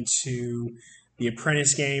 Going into the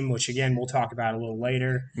Apprentice game, which again we'll talk about a little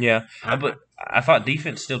later. Yeah, but I thought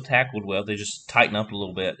defense still tackled well. They just tighten up a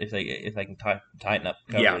little bit if they can tighten up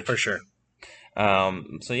coverage. Yeah, for sure.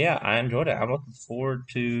 So yeah, I enjoyed it. I'm looking forward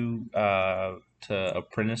to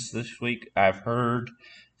Apprentice this week. I've heard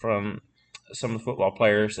from some of the football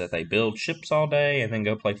players that they build ships all day and then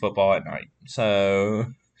go play football at night. So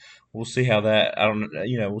we'll see how that.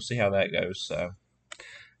 We'll see how that goes. So,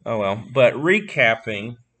 oh well. But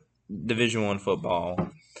recapping Division I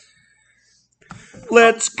football.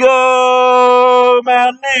 Let's go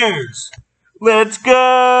Mountaineers! Let's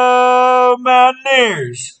go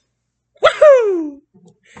Mountaineers! Woohoo!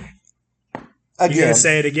 You gonna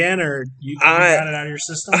say it again, or you got it out of your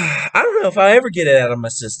system? I don't know if I ever get it out of my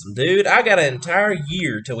system, dude. I got an entire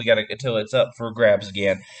year till it's up for grabs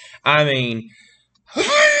again. I mean,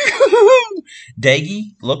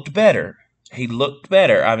 Daggy looked better. He looked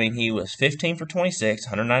better. I mean, he was 15 for 26,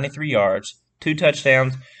 193 yards, 2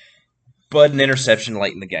 touchdowns, but an interception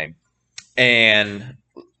late in the game. And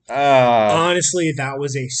honestly, that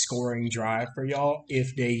was a scoring drive for y'all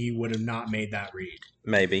if Daggy would have not made that read.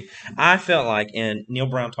 Maybe. I felt like, and Neil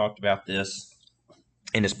Brown talked about this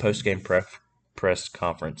in his post-game press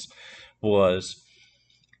conference, was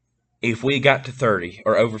if we got to 30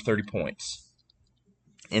 or over 30 points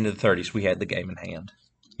into the 30s, we had the game in hand.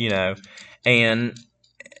 And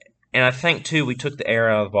I think too we took the air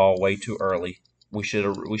out of the ball way too early. We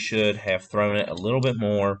should have thrown it a little bit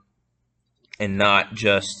more and not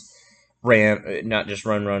just run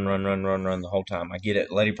the whole time. I get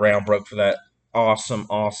it. Letty Brown broke for that awesome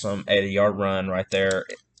 80-yard run right there.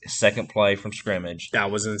 Second play from scrimmage. That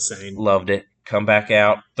was insane. Loved it. Come back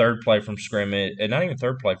out. Third play from scrimmage. Not even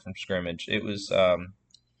third play from scrimmage. It was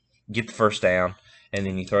get the first down, and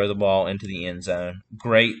then you throw the ball into the end zone.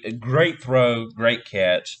 Great throw. Great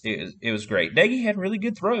catch. It was great. Daggy had really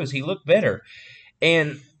good throws. He looked better.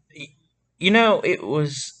 And, it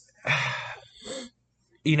was,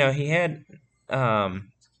 he had, Brown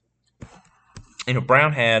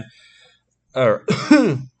had,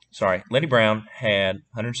 Letty Brown had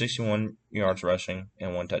 161 yards rushing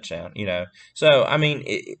and 1 touchdown, So, I mean,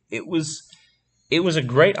 it was a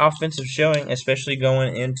great offensive showing, especially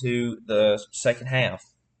going into the second half.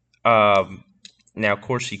 Now, of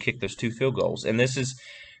course, he kicked those 2 field goals, and this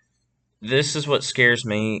is what scares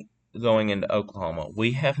me going into Oklahoma.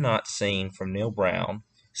 We have not seen from Neil Brown,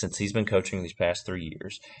 since he's been coaching these past 3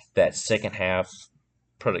 years, that second half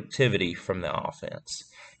productivity from the offense.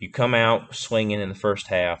 You come out swinging in the first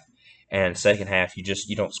half, and second half you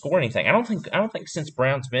don't score anything. I don't think since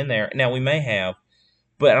Brown's been there. Now we may have,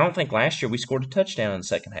 but I don't think last year we scored a touchdown in the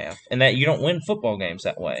second half, and that you don't win football games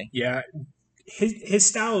that way. Yeah, his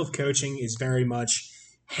style of coaching is very much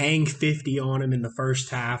hang 50 on him in the first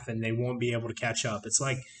half, and they won't be able to catch up. It's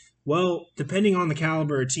like, well, depending on the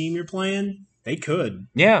caliber of team you're playing, they could.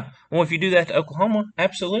 Yeah. Well, if you do that to Oklahoma,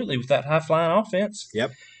 absolutely, with that high-flying offense.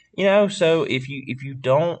 Yep. So if you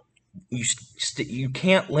don't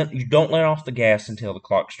let off the gas until the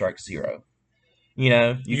clock strikes 0.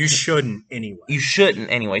 You shouldn't anyway. You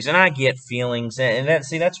shouldn't anyways. And I get feelings, and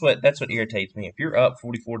that's what irritates me. If you're up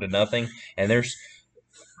 44-0, and there's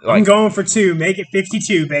I'm going for 2. Make it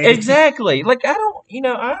 52, baby. Exactly. Like I don't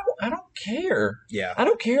care. Yeah. I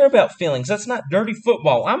don't care about feelings. That's not dirty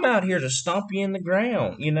football. I'm out here to stomp you in the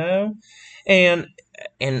ground, And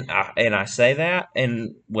I say that,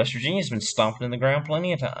 and West Virginia's been stomped in the ground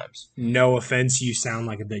plenty of times. No offense, you sound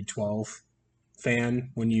like a Big 12 fan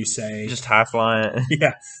when you say just high flying.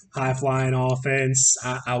 Yeah, high flying offense.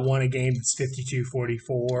 I won a game that's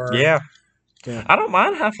 52-44. Yeah. I don't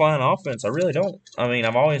mind high flying offense. I really don't. I mean,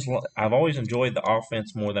 I've always enjoyed the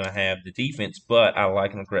offense more than I have the defense, but I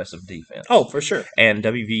like an aggressive defense. Oh, for sure. And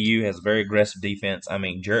WVU has a very aggressive defense. I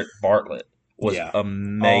mean, Jarrett Bartlett was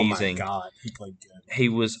amazing. Oh my God, he played good. He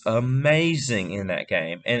was amazing in that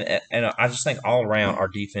game, and I just think all around our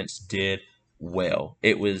defense did well.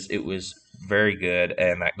 It was very good,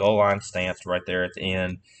 and that goal line stance right there at the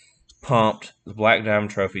end, pumped. The Black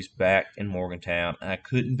Diamond Trophy's back in Morgantown. I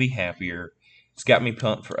couldn't be happier. It's got me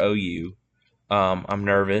pumped for OU. I'm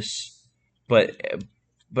nervous, but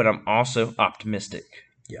I'm also optimistic.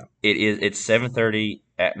 Yeah. It's 7:30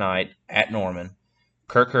 at night at Norman.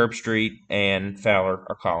 Kirk Herbstreit and Fowler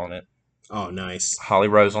are calling it. Oh, nice. Holly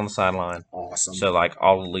Rose on the sideline. Awesome. So, like,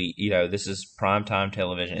 all elite, this is primetime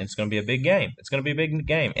television. It's going to be a big game. It's going to be a big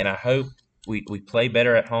game. And I hope we play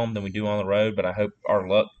better at home than we do on the road, but I hope our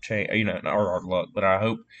luck change, not our luck, but I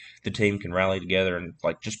hope the team can rally together and,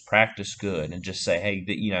 like, just practice good and just say, hey,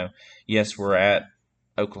 yes, we're at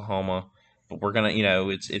Oklahoma, but we're going to,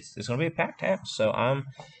 it's going to be a packed house. So I'm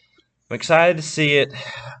excited to see it.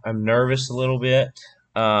 I'm nervous a little bit.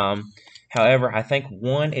 However, I think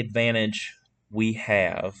one advantage we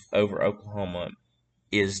have over Oklahoma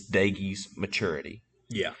is Daigie's maturity.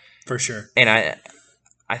 Yeah, for sure. And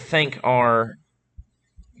I think and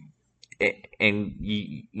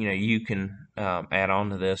you can add on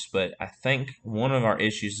to this, but I think one of our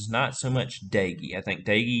issues is not so much Daigie. I think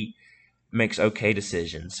Daigie makes okay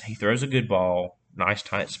decisions. He throws a good ball, nice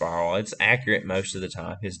tight spiral. It's accurate most of the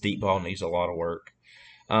time. His deep ball needs a lot of work.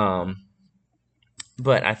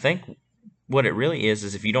 But I think what it really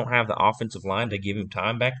is if you don't have the offensive line to give him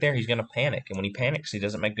time back there, he's going to panic. And when he panics, he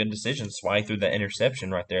doesn't make good decisions. That's why he threw that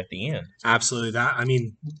interception right there at the end. Absolutely.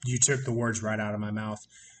 You took the words right out of my mouth.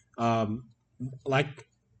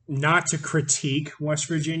 Not to critique West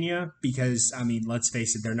Virginia because, let's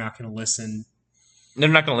face it, they're not going to listen. They're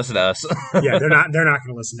not going to listen to us. Yeah, they're not going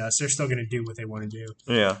to listen to us. They're still going to do what they want to do.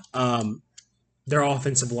 Yeah. Their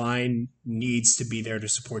offensive line needs to be there to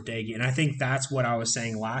support Daigie. And I think that's what I was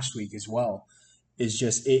saying last week as well, is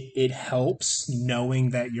just it helps knowing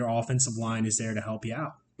that your offensive line is there to help you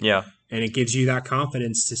out. Yeah. And it gives you that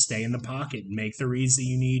confidence to stay in the pocket, make the reads that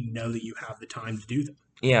you need, know that you have the time to do them.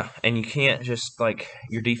 Yeah, and you can't just,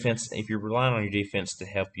 your defense, if you're relying on your defense to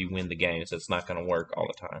help you win the games, it's not going to work all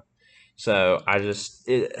the time. So I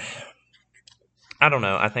don't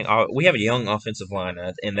know. I think we have a young offensive line,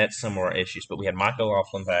 and that's some of our issues. But we had Michael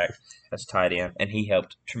Laughlin back as tight end, and he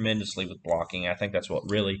helped tremendously with blocking. I think that's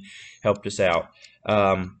what really helped us out.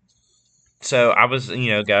 So I was,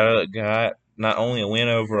 got not only a win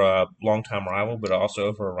over a longtime rival, but also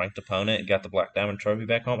over a ranked opponent. Got the Black Diamond Trophy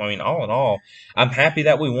back home. All in all, I'm happy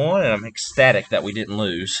that we won, and I'm ecstatic that we didn't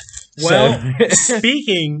lose. Well,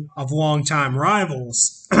 speaking of longtime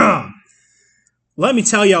rivals. Let me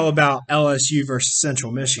tell y'all about LSU versus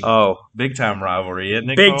Central Michigan. Oh, big-time rivalry,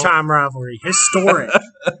 isn't it, Big-time rivalry. Historic.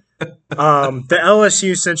 The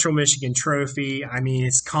LSU Central Michigan Trophy,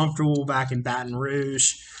 it's comfortable back in Baton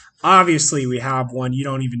Rouge. Obviously, we have one. You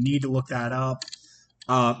don't even need to look that up.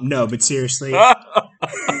 No, but seriously.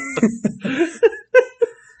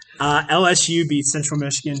 LSU beat Central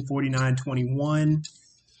Michigan 49-21.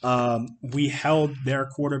 We held their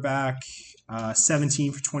quarterback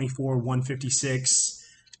 17 for 24, 156,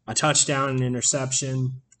 a touchdown, an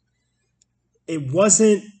interception. It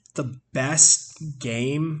wasn't the best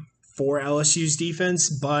game for LSU's defense,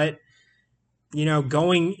 but,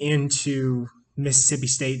 going into Mississippi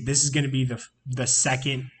State, this is going to be the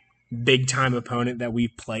second big-time opponent that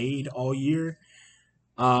we've played all year.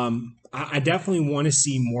 I definitely want to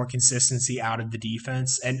see more consistency out of the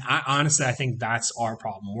defense, and I think that's our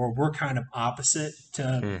problem. We're kind of opposite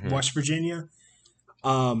to West Virginia.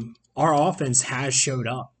 Our offense has showed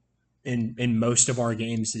up in most of our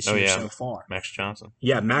games this year so far. Max Johnson.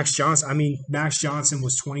 Yeah, Max Johnson. Max Johnson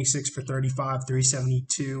was 26 for 35,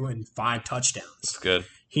 372, and 5 touchdowns. That's good.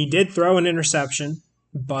 He did throw an interception,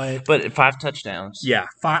 but 5 touchdowns. Yeah,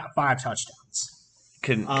 five touchdowns.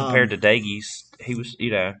 Compared to Daigie's, he was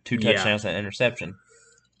 2 touchdowns and an interception.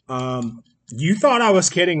 You thought I was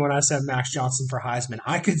kidding when I said Max Johnson for Heisman.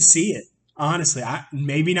 I could see it, honestly.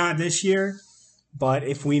 Maybe not this year, but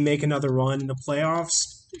if we make another run in the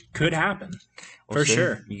playoffs, it could happen for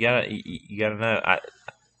sure. You gotta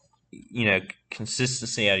know.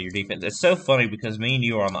 Consistency out of your defense. It's so funny because me and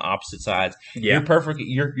you are on the opposite sides. Yeah. You're perfect.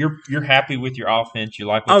 You're happy with your offense. You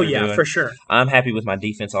like what they're doing. Oh yeah, for sure. I'm happy with my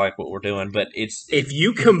defense. I like what we're doing. But if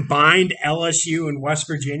you combined LSU and West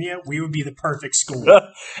Virginia, we would be the perfect school.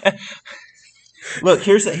 Look,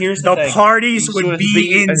 here's the thing. Parties would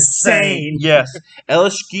be insane. Yes,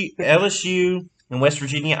 LSU and West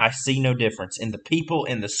Virginia, I see no difference in the people,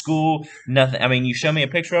 in the school, nothing. You show me a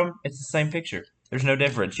picture of them, it's the same picture. There's no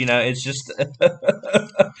difference. It's just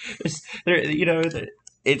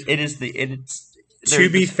To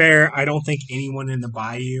be fair, I don't think anyone in the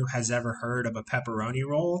Bayou has ever heard of a pepperoni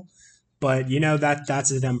roll, but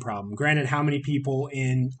that's a them problem. Granted, how many people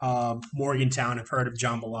in Morgantown have heard of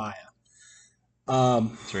jambalaya?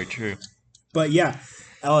 That's very true. But yeah,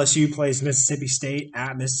 LSU plays Mississippi State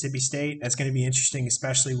at Mississippi State. That's going to be interesting,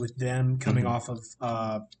 especially with them coming off of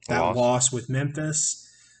that loss with Memphis.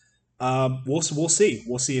 We'll see.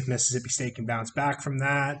 We'll see if Mississippi State can bounce back from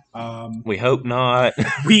that. We hope not.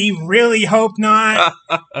 We really hope not.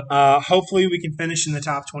 Hopefully, we can finish in the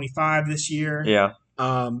top 25 this year. Yeah.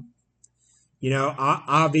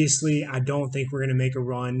 Obviously, I don't think we're going to make a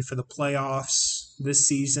run for the playoffs this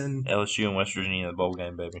season. LSU and West Virginia in the bowl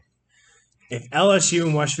game, baby. If LSU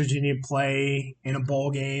and West Virginia play in a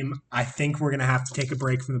bowl game, I think we're going to have to take a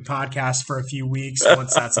break from the podcast for a few weeks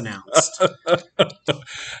once that's announced.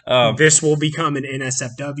 This will become an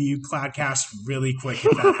NSFW podcast really quick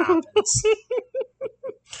if that happens.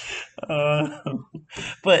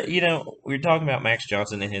 But we were talking about Max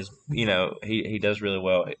Johnson and his. He does really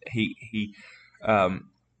well. He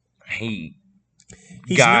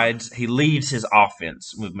guides. He leads his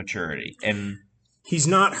offense with maturity and. He's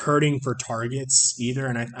not hurting for targets either,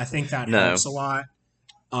 and I think that helps a lot.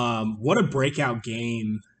 What a breakout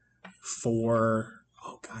game for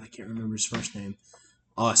I can't remember his first name.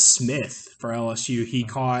 Smith for LSU. He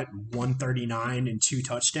caught 139 and 2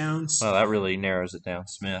 touchdowns. Well, that really narrows it down.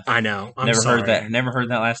 Smith. I know. Heard that. Never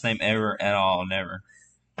heard that last name ever at all. Never.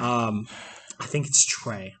 I think it's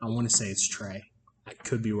Trey. I want to say it's Trey. I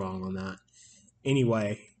could be wrong on that.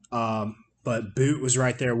 Anyway, but Boot was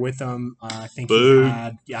right there with him. I think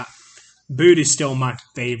Boot is still my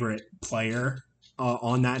favorite player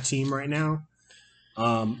on that team right now.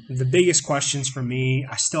 The biggest questions for me,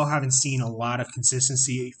 I still haven't seen a lot of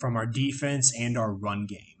consistency from our defense and our run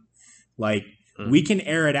game. We can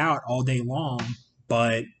air it out all day long,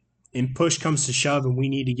 but in push comes to shove and we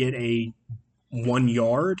need to get a 1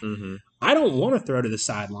 yard. Mm-hmm. I don't want to throw to the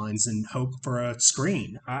sidelines and hope for a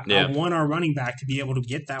screen. I want our running back to be able to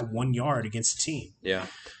get that 1 yard against a team. Yeah.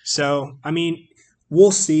 So,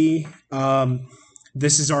 we'll see.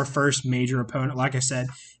 This is our first major opponent. Like I said,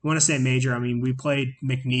 when I say major, we played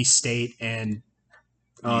McNeese State and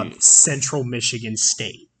Central Michigan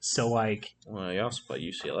State. So, well, you also played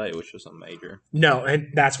UCLA, which was a major. No, and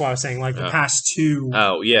that's why I was saying, the past two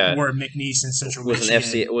were McNeese and Central Michigan.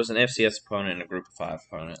 It was an FCS opponent and a Group of 5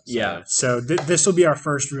 opponent. So. Yeah, so this will be our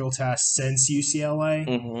first real test since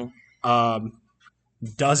UCLA. Mm-hmm.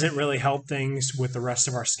 Doesn't really help things with the rest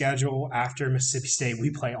of our schedule. After Mississippi State, we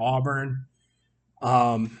play Auburn.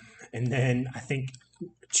 And then I think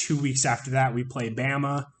 2 weeks after that, we play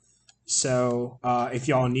Bama. So if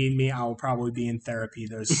y'all need me, I will probably be in therapy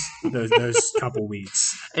those couple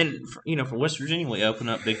weeks. And for West Virginia, we open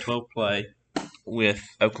up Big 12 play with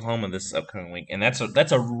Oklahoma this upcoming week, and that's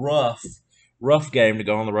a rough game to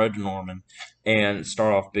go on the road to Norman and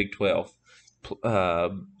start off Big 12.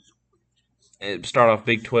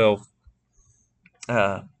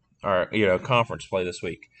 Conference play this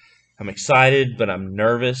week. I'm excited, but I'm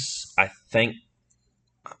nervous. I think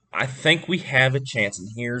we have a chance, and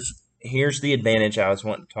here's the advantage I was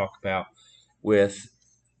wanting to talk about with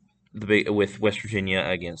West Virginia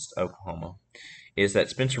against Oklahoma, is that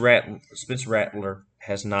Spencer Rattler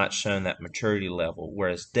has not shown that maturity level,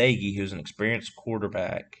 whereas Dagey, who's an experienced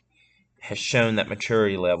quarterback, has shown that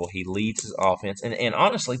maturity level. He leads his offense, and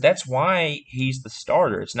honestly, that's why he's the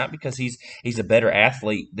starter. It's not because he's a better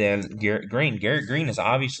athlete than Garrett Green. Garrett Green has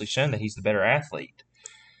obviously shown that he's the better athlete,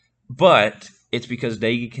 but it's because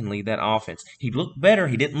Dagey can lead that offense. He looked better.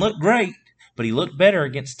 He didn't look great, but he looked better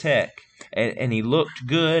against Tech, and he looked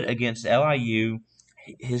good against LIU.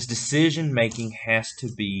 His decision-making has to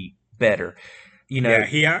be better. He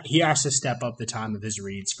has to step up the time of his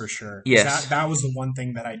reads for sure. Yes. That was the one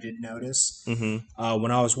thing that I did notice when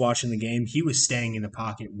I was watching the game. He was staying in the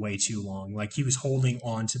pocket way too long. He was holding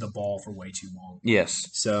on to the ball for way too long. Yes.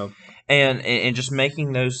 So and just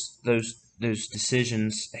making those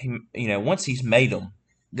decisions, once he's made them,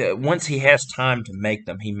 once he has time to make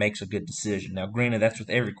them, he makes a good decision. Now, granted, that's with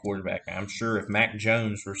every quarterback. I'm sure if Mac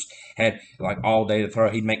Jones had all day to throw,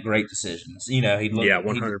 he'd make great decisions. He'd look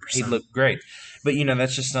 100%. He'd look great. But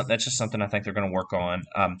that's just something I think they're going to work on.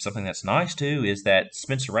 Something that's nice too is that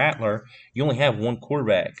Spencer Rattler, you only have one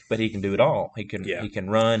quarterback, but he can do it all. He can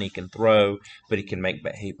run, he can throw, but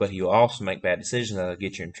he'll also make bad decisions that'll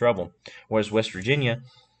get you in trouble. Whereas West Virginia,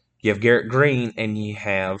 you have Garrett Green and you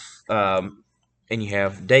have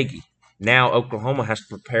Dagey. Now Oklahoma has to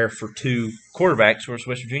prepare for 2 quarterbacks, whereas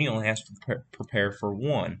West Virginia only has to prepare for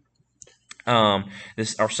 1. Our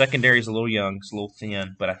secondary is a little young, it's a little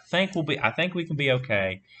thin, but I think we can be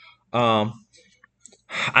okay. I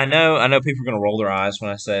know people are going to roll their eyes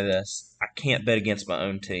when I say this. I can't bet against my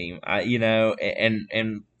own team.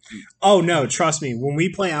 And oh no, trust me. When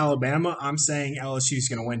we play Alabama, I'm saying LSU is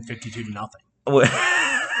going to win 52-0.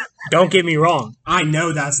 Don't get me wrong. I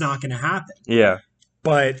know that's not going to happen. Yeah.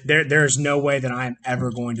 but there's no way that I'm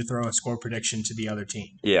ever going to throw a score prediction to the other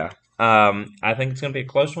team. Yeah. I think it's going to be a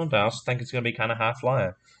close one, but I also think it's going to be kind of high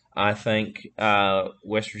flying. I think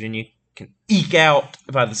West Virginia can eke out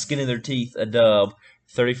by the skin of their teeth a dub,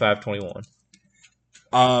 35-21.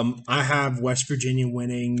 I have West Virginia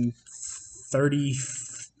winning 30.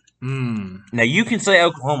 Now you can say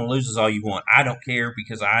Oklahoma loses all you want. I don't care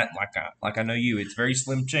because I know you. It's very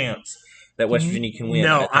slim chance that West Virginia can win.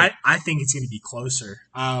 No, I think it's going to be closer.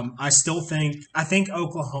 I think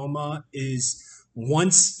Oklahoma is,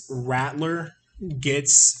 once Rattler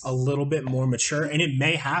gets a little bit more mature, and it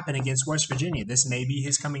may happen against West Virginia. This may be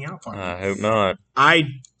his coming out party. I hope not. I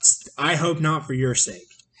hope not for your sake.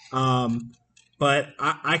 But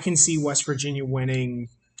I can see West Virginia winning.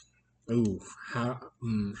 Ooh, how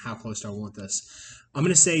close do I want this? I'm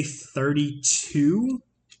going to say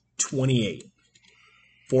 32-28.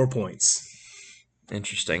 4 points.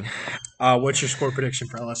 Interesting. What's your score prediction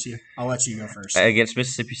for LSU? I'll let you go first. Against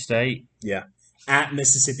Mississippi State? Yeah. At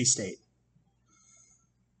Mississippi State.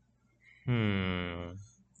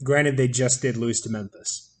 Granted, they just did lose to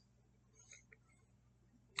Memphis.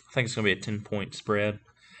 I think it's going to be a 10-point spread.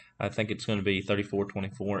 I think it's going to be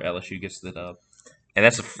 34-24. LSU gets the dub. And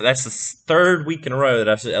that's the third week in a row that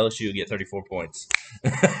I've said LSU will get 34 points.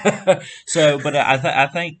 So, but I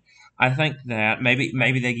think that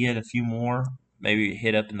maybe they get a few more, maybe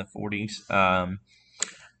hit up in the 40s.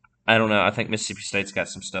 I don't know. I think Mississippi State's got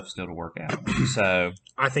some stuff still to work out. So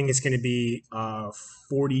I think it's going to be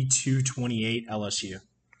 42-28 LSU.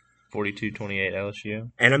 42-28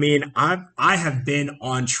 LSU. And I mean, I have been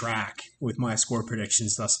on track with my score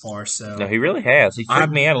predictions thus far. So No, he really has. He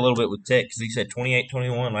freaked me out a little bit with Tech because he said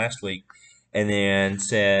 28-21 last week, and then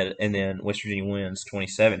West Virginia wins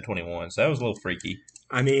 27-21. So that was a little freaky.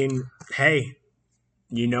 I mean, hey,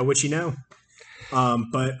 you know what you know.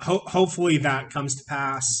 But hopefully that comes to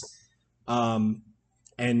pass.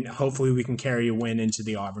 And hopefully we can carry a win into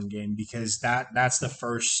the Auburn game, because that's the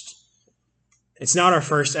first. It's not our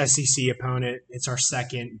first SEC opponent. It's our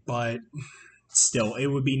second, but still, it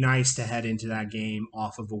would be nice to head into that game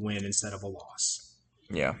off of a win instead of a loss.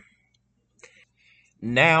 Yeah.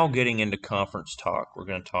 Now getting into conference talk, we're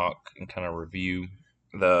going to talk and kind of review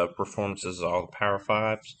the performances of all the Power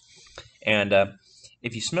Fives. And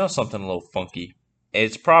if you smell something a little funky,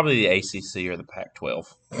 it's probably the ACC or the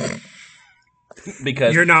Pac-12.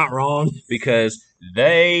 Because you're not wrong. Because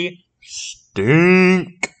they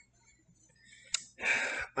stink.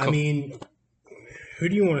 I mean, who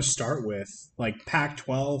do you want to start with? Like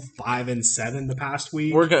Pac-12, 5-7 the past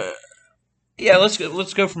week.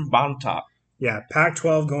 Let's go from bottom top. Yeah,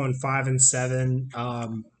 Pac-12 going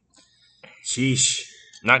 5-7. Sheesh,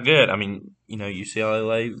 not good. I mean,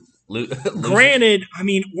 UCLA. Granted, I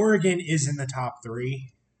mean Oregon is in the top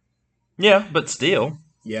 3. Yeah, but still.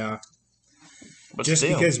 Yeah. But just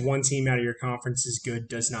because one team out of your conference is good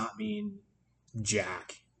does not mean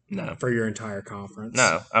jack. No. For your entire conference.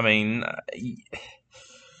 No. I mean,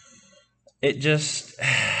 it just,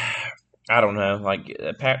 I don't know. Like,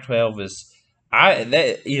 Pac-12 is,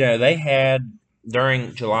 they had,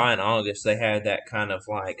 during July and August, they had that kind of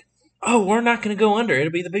like, oh, we're not going to go under.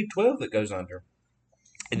 It'll be the Big 12 that goes under.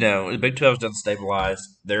 No, the Big 12 doesn't stabilize.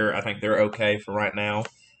 I think they're okay for right now.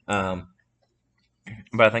 But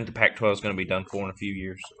I think the Pac-12 is going to be done for in a few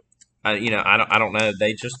years. I don't know.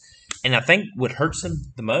 They just, and I think what hurts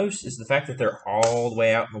them the most is the fact that they're all the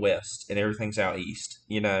way out in the West and everything's out East.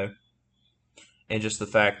 And just the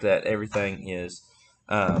fact that everything is,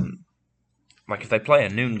 like if they play a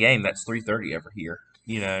noon game, that's 3:30 over here.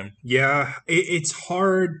 Yeah, it's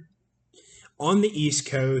hard on the East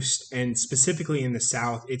Coast and specifically in the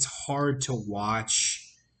South. It's hard to watch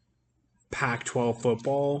Pac-12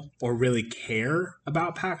 football or really care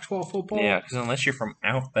about Pac-12 football. Yeah, because unless you're from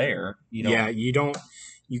out there, you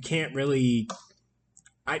can't really.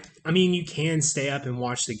 I mean, you can stay up and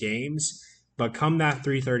watch the games, but come that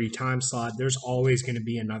 3:30 time slot, there's always going to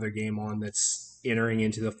be another game on that's entering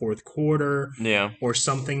into the fourth quarter. Yeah, or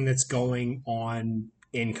something that's going on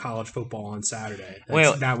in college football on Saturday.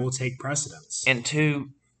 That will take precedence. And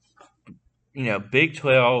Big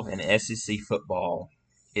 12 and SEC football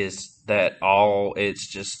is that all it's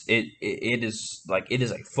just it is like it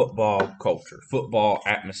is a football culture, football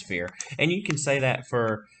atmosphere. And you can say that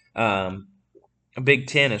for Big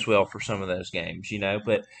 10 as well for some of those games,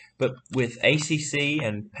 but with ACC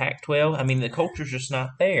and Pac-12, I mean the culture's just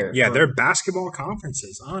not there. Yeah, they're basketball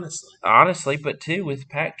conferences, honestly. But too with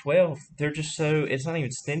Pac-12, they're just so it's not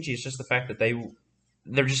even stingy, it's just the fact that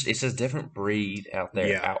it's a different breed out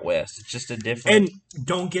there, out west. It's just a different. And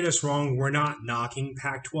don't get us wrong, we're not knocking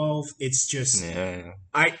Pac-12. It's just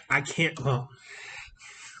I can't. Well,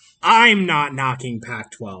 I'm not knocking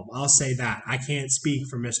Pac-12. I'll say that. I can't speak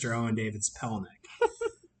for Mr. Owen David Spelnick.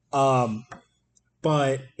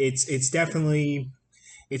 But it's definitely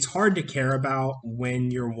it's hard to care about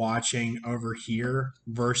when you're watching over here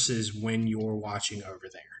versus when you're watching over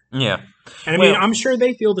there. Yeah. And I mean, I'm sure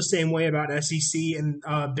they feel the same way about SEC and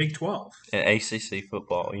Big 12. And ACC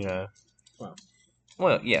football,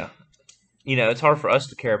 Well, yeah. It's hard for us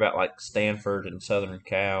to care about like Stanford and Southern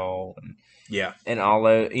Cal and all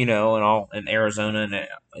that, and Arizona and the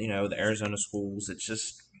Arizona schools. It's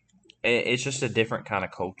just a different kind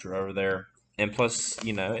of culture over there. And plus,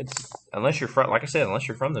 it's unless you're from, like I said, unless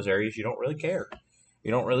you're from those areas, you don't really care.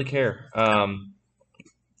 You don't really care. But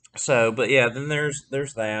yeah, then there's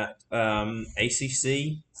that.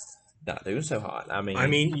 ACC not doing so hot. I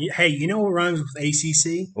mean, hey, you know what rhymes with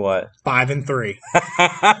ACC? What? 5-3.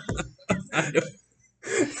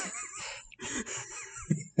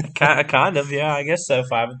 kind of, yeah. I guess so.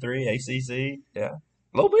 5-3 ACC, yeah.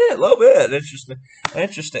 A little bit. Interesting.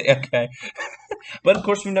 Okay, but of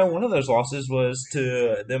course we know one of those losses was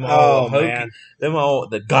to them all.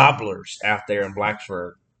 The Gobblers out there in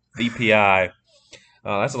Blacksburg, VPI.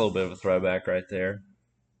 That's a little bit of a throwback right there.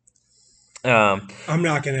 I'm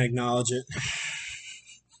not going to acknowledge it.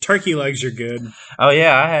 Turkey legs are good. Oh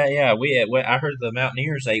yeah, I heard the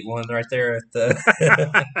Mountaineers ate one right there at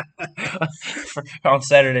the on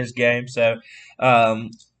Saturday's game. So,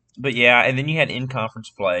 but yeah, and then you had in-conference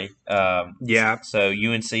play. So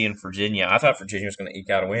UNC and Virginia. I thought Virginia was going to eke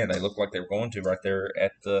out a win. They looked like they were going to right there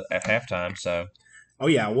at halftime. So. Oh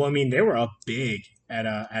yeah, well I mean they were up big at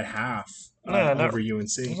half over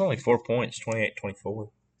UNC. It was only 4 points, 28-24.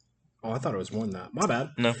 Oh, I thought it was more than that. My bad.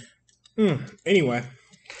 No. Anyway,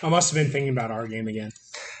 I must have been thinking about our game again.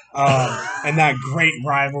 And that great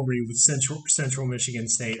rivalry with Central Michigan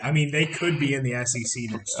State. I mean, they could be in the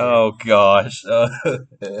SEC next year. Oh gosh.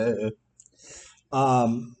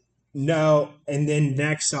 No, and then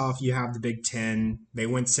next off you have the Big Ten. They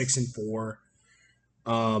went 6-4.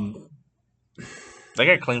 They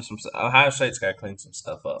got to clean some. Ohio State's got to clean some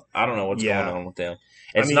stuff up. I don't know what's going on with them.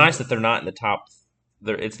 It's nice that they're not in the top.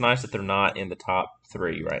 It's nice that they're not in the top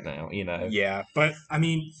 3 right now. Yeah, but I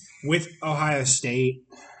mean, with Ohio State,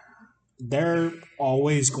 they're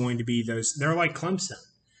always going to be those. They're like Clemson.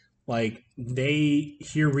 Like they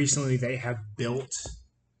have built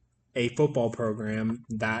a football program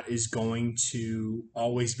that is going to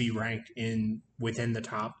always be ranked within the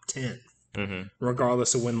top 10,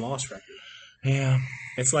 regardless of win-loss record. Yeah.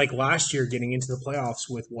 It's like last year getting into the playoffs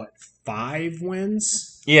with, 5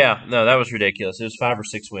 wins? Yeah, no, that was ridiculous. It was 5 or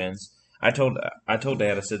 6 wins. I told Dad, I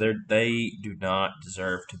said they do not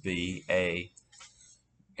deserve to be they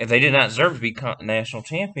did not deserve to be national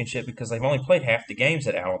championship because they've only played half the games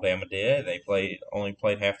that Alabama did. They only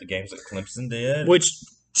played half the games that Clemson did. Which,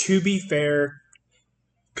 to be fair,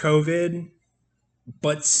 COVID,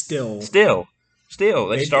 but still, they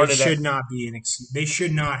started. It should not be an excuse. They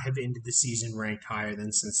should not have ended the season ranked higher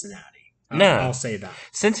than Cincinnati. No, I'll say that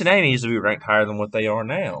Cincinnati needs to be ranked higher than what they are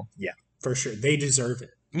now. Yeah, for sure, they deserve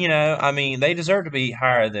it. I mean, they deserve to be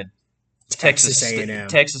higher than Texas A&M.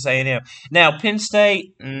 Texas A&M. Now, Penn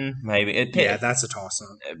State, maybe. That's a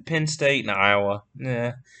toss-up. Penn State and Iowa,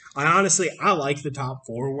 yeah. I like the top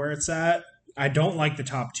 4 where it's at. I don't like the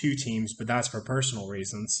top 2 teams, but that's for personal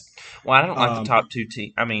reasons. Well, I don't like the top 2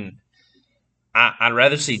 teams. I mean, I'd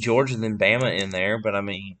rather see Georgia than Bama in there, but I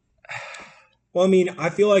mean... Well, I mean, I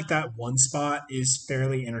feel like that one spot is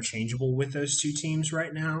fairly interchangeable with those 2 teams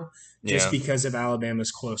right now, just because of Alabama's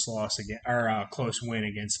close close win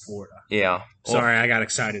against Florida. Yeah. Sorry, I got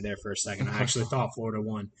excited there for a second. I actually thought Florida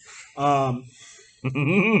won.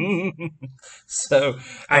 So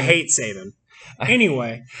I hate Saban.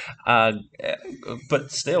 Anyway,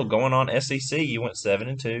 but still going on SEC, you went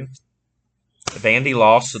 7-2. Vandy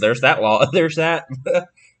lost, so there's that loss. There's that.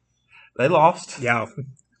 They lost. Yeah.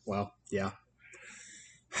 Well, yeah.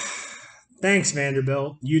 Thanks,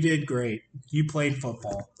 Vanderbilt. You did great. You played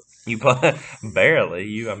football. You barely.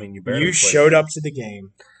 You barely. You showed up to the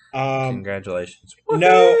game. Congratulations.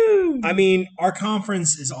 No, Woo-hoo! I mean, our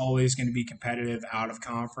conference is always going to be competitive out of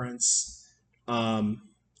conference. Out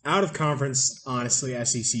of conference, honestly,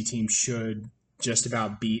 SEC teams should just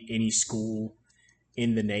about beat any school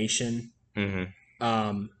in the nation.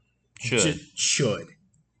 Mm-hmm. Should.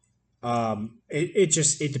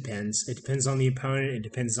 It depends. It depends on the opponent. It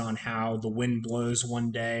depends on how the wind blows one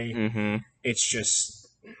day. Mm-hmm. It's just...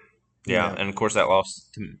 Yeah, and of course that loss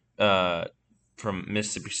from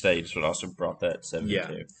Mississippi State is what also brought that 7-2. Yeah.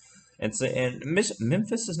 And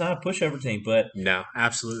Memphis is not a pushover team, but... No,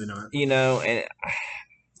 absolutely not. And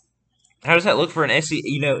how does that look for an SEC?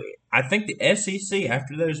 I think the SEC,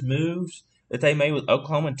 after those moves that they made with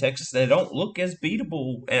Oklahoma and Texas, they don't look as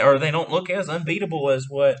beatable, or they don't look as unbeatable as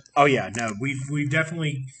what. Oh yeah, no, we've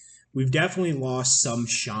definitely lost some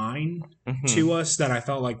shine to us that I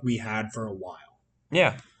felt like we had for a while.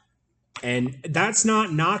 Yeah. And that's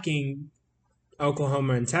not knocking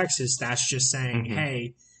Oklahoma and Texas. That's just saying,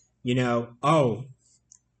 hey,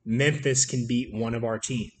 Memphis can beat one of our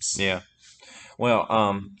teams. Yeah. Well,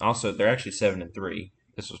 also they're actually 7-3.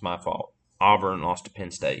 This was my fault. Auburn lost to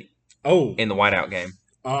Penn State. Oh, in the whiteout game.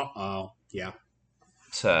 Yeah.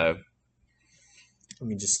 So let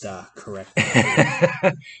me just correct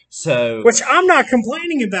that. So which I'm not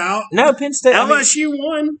complaining about. No, Penn State. LSU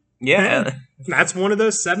won. Yeah, that's one of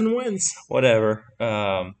those 7 wins. Whatever.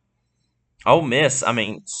 Ole Miss,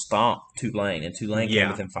 stomped Tulane, and Tulane came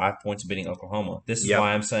within 5 points of beating Oklahoma. This is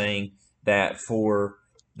why I'm saying that for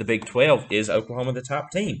the Big 12, is Oklahoma the top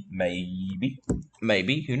team? Maybe.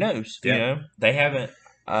 Who knows? Yeah. You know, they haven't.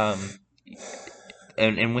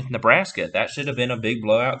 And with Nebraska, that should have been a big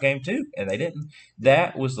blowout game too, and they didn't.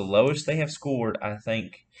 That was the lowest they have scored, I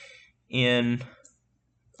think, in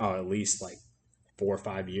at least like 4 or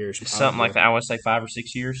 5 years. Probably. Something like that. I would say 5 or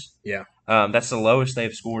 6 years. Yeah. That's the lowest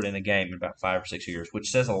they've scored in a game in about 5 or 6 years, which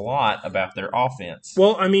says a lot about their offense.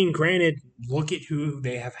 Well, granted, look at who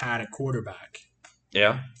they have had at quarterback.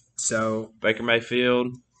 Yeah. So Baker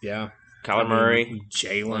Mayfield. Yeah. Kyler Murray.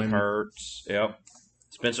 Jalen Hurts. Yep.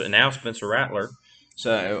 Spencer Rattler.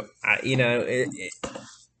 So,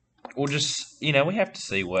 we'll just, we have to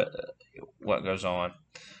see what goes on.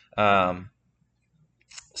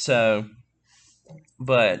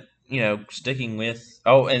 But, sticking with,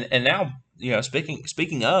 and now,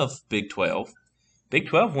 speaking of Big 12, Big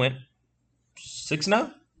 12 went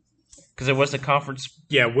 6-0 because it was the conference.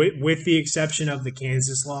 Yeah, with the exception of the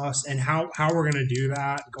Kansas loss, and how we're going to do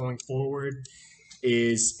that going forward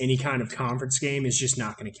is any kind of conference game is just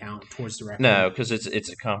not going to count towards the record. No, because it's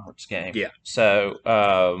a conference game. Yeah. So,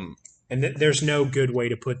 and there's no good way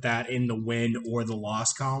to put that in the win or the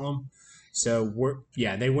loss column. So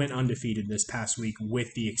they went undefeated this past week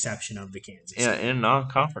with the exception of the Kansas. Yeah, in a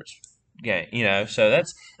non-conference game. So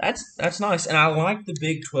that's nice, and I like the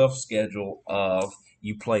Big 12 schedule of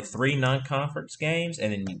you play 3 non-conference games,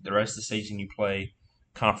 and then the rest of the season you play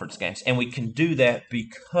conference games, and we can do that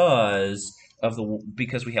because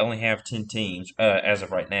we only have 10 teams as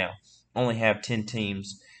of right now. Only have 10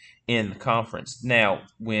 teams in the conference. Now,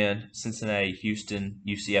 when Cincinnati, Houston,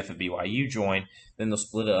 UCF, and BYU join, then they'll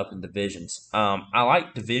split it up in divisions. I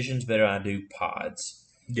like divisions better than I do pods.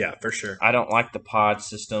 Yeah, for sure. I don't like the pod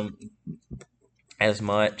system as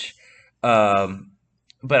much. But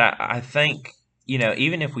I think,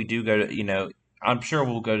 even if we do go to, I'm sure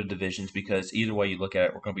we'll go to divisions because either way you look at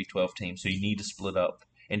it, we're going to be 12 teams. So you need to split up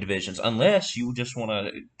in divisions, unless you just want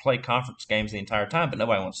to play conference games the entire time, but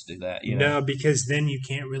nobody wants to do that. No, because then you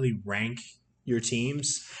can't really rank your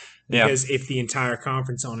teams. Because if the entire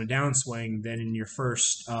conference on a downswing, then in your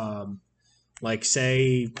first,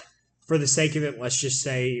 say, for the sake of it, let's just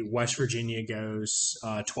say West Virginia goes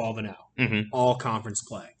 12-0, all conference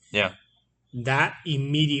play. Yeah, that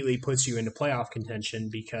immediately puts you into playoff contention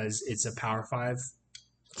because it's a Power 5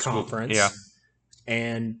 conference. Yeah,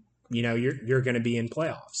 and you're going to be in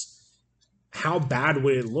playoffs. How bad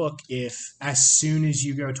would it look if as soon as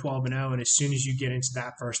you go 12-0 and as soon as you get into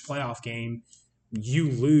that first playoff game, you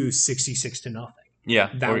lose 66-0? Yeah,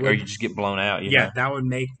 or you just get blown out. That would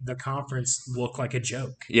make the conference look like a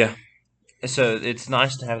joke. Yeah. So it's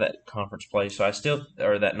nice to have that conference play.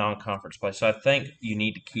 Or that non-conference play. So I think you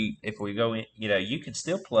need to keep, if we go in, you can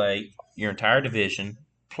still play your entire division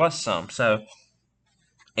plus some. So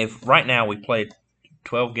if right now we played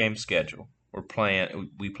 12-game schedule.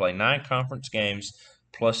 We play 9 conference games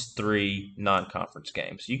plus 3 non-conference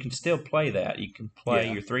games. You can still play that. You can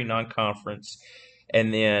play your 3 non-conference,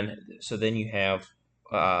 and then you have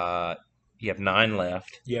 9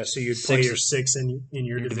 left. Yeah, so you'd play your 6 in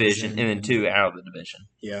your division, and then 2 out of the division.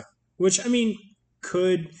 Yeah, which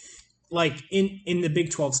could in the Big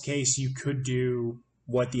 12's case, you could do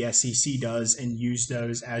what the SEC does and use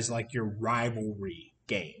those as your rivalry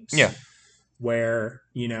games. Yeah. Where,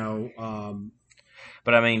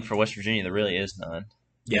 But for West Virginia, there really is none.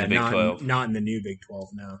 Yeah, in the Big 12. Not in the new Big 12,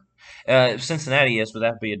 no. Cincinnati is, but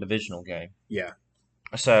that'd be a divisional game. Yeah.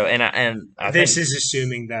 So, and I this is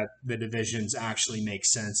assuming that the divisions actually make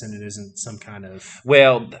sense and it isn't some kind of.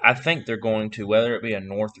 Well, I think they're going to, whether it be a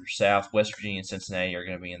North or South, West Virginia and Cincinnati are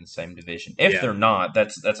going to be in the same division. If they're not,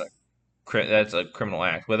 that's a criminal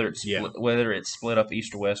act. Whether it's split up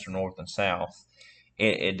East or West or North and South.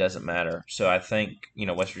 It doesn't matter. So I think,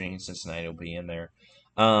 West Virginia and Cincinnati will be in there.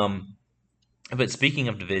 And But speaking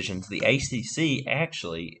of divisions, the ACC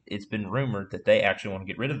actually, it's been rumored that they actually want to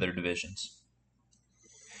get rid of their divisions,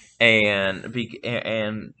 and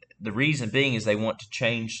the reason being is they want to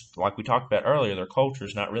change, like we talked about earlier, their culture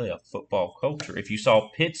is not really a football culture. If you saw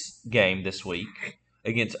Pitt's game this week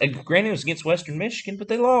against, granted it was against Western Michigan, but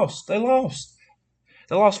they lost. They lost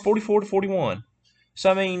 44-41.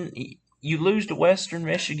 So I mean, you lose to Western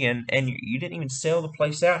Michigan, and you didn't even sell the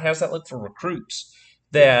place out. How's that look for recruits?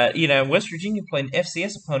 That West Virginia played an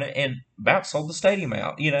FCS opponent and about sold the stadium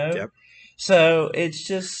out. Yep. So it's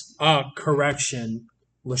just correction.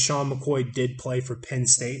 LaShawn McCoy did play for Penn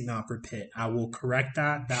State, not for Pitt. I will correct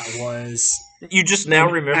that. That was you just now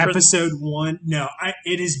remember episode 1. No,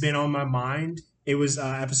 it has been on my mind. It was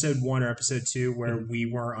episode 1 or episode 2 where we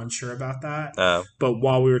were unsure about that. But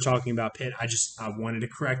while we were talking about Pitt, I wanted to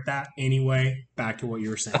correct that. Anyway, back to what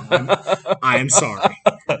you were saying. I am sorry.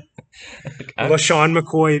 LaShawn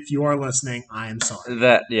McCoy, if you are listening, I am sorry.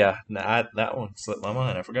 That one slipped my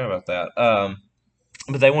mind. I forgot about that.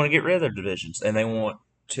 But they want to get rid of their divisions, and they want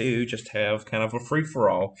to just have kind of a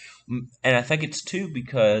free-for-all. And I think it's too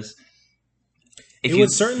because it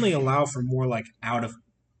would certainly allow for more like out of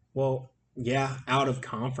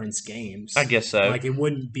conference games. I guess so. Like it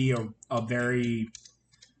wouldn't be a very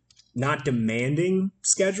not demanding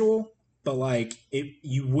schedule, but like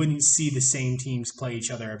you wouldn't see the same teams play each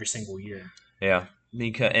other every single year. Yeah,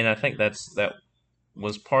 and I think that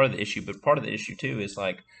was part of the issue, but part of the issue too is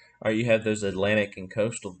like, you have those Atlantic and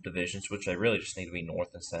coastal divisions, which they really just need to be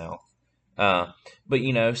north and south.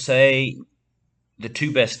 But say the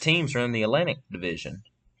two best teams are in the Atlantic division.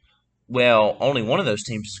 Well, only one of those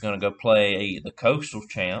teams is going to go play the coastal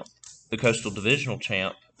divisional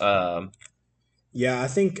champ. I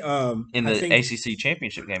think in the ACC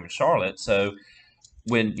championship game in Charlotte. So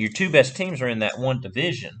when your two best teams are in that one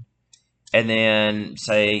division, and then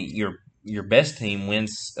say your best team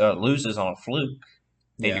loses on a fluke,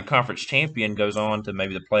 and your conference champion goes on to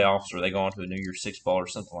maybe the playoffs, or they go on to a New Year's Six bowl or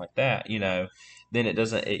something like that, then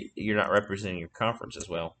you're not representing your conference as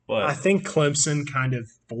well. But I think Clemson kind of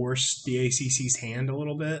forced the ACC's hand a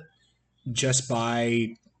little bit just by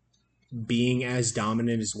being as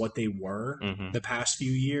dominant as what they were the past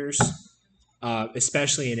few years,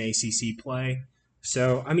 especially in ACC play.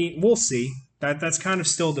 So, I mean, we'll see. That's kind of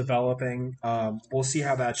still developing. We'll see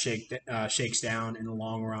how that shakes down in the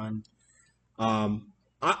long run.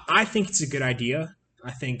 I think it's a good idea.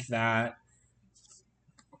 I think that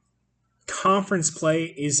conference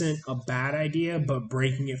play isn't a bad idea, but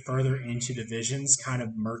breaking it further into divisions kind of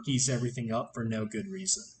murkies everything up for no good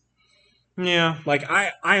reason. Yeah. Like,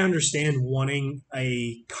 I understand wanting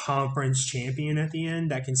a conference champion at the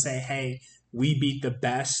end that can say, hey, we beat the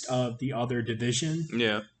best of the other division.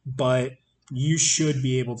 Yeah. But you should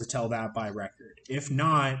be able to tell that by record. If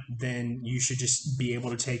not, then you should just be able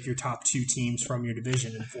to take your top two teams from your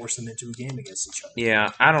division and force them into a game against each other.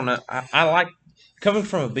 Yeah, I don't know. I like coming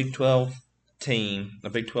from a Big 12 team, a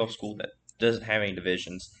Big 12 school that doesn't have any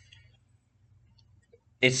divisions.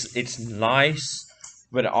 It's nice,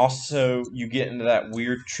 but also you get into that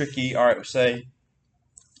weird, tricky. All right, say,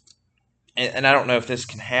 and I don't know if this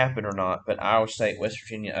can happen or not, but Iowa State, West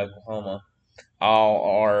Virginia, Oklahoma,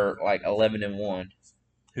 all are like 11-1.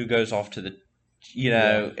 Who goes off to the,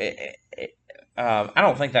 I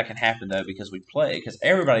don't think that can happen though because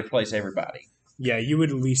everybody plays everybody. Yeah, you would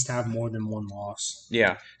at least have more than one loss.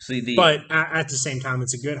 Yeah. But at the same time,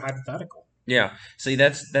 it's a good hypothetical. Yeah. See,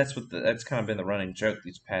 that's kind of been the running joke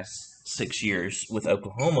these past 6 years with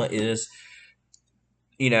Oklahoma is,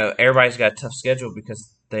 everybody's got a tough schedule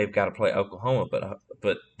because they've got to play Oklahoma,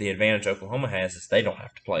 but the advantage Oklahoma has is they don't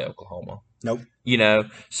have to play Oklahoma. Nope.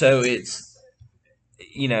 So it's,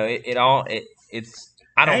 it's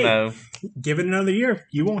I don't know. Give it another year.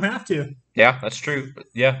 You won't have to. Yeah, that's true.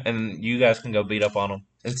 Yeah, and you guys can go beat up on them.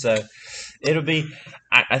 And so it'll be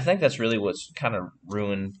 – I think that's really what's kind of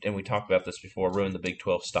ruined, and we talked about this before, ruined the Big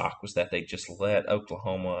 12 stock was that they just let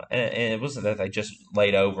Oklahoma – and it wasn't that they just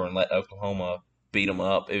laid over and let Oklahoma beat them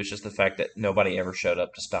up. It was just the fact that nobody ever showed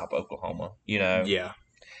up to stop Oklahoma, Yeah.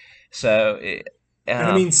 So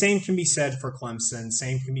same can be said for Clemson.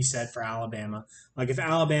 Same can be said for Alabama. Like if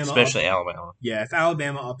Alabama, especially Alabama. Yeah, if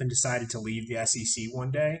Alabama up and decided to leave the SEC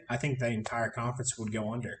one day, I think the entire conference would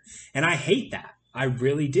go under. And I hate that. I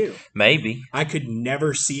really do. Maybe. I could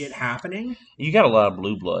never see it happening. You got a lot of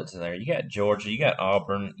blue bloods in there. You got Georgia, you got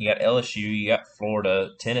Auburn, you got LSU, you got Florida,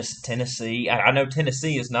 Tennessee. I know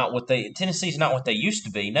Tennessee's not what they used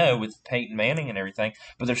to be. No, with Peyton Manning and everything,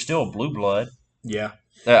 but they're still a blue blood. Yeah.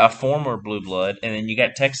 A former blue blood, and then you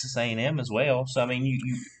got Texas A&M as well. So I mean,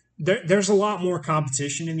 there's a lot more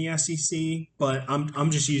competition in the SEC, but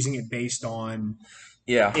I'm just using it based on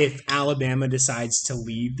if Alabama decides to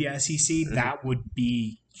leave the SEC, that would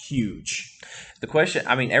be huge. The question,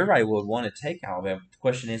 I mean, everybody would want to take Alabama. The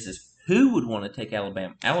question is who would want to take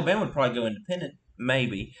Alabama? Alabama would probably go independent,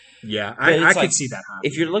 maybe. Yeah, But I it's could like, see that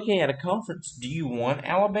happening. if you're looking at a conference, do you want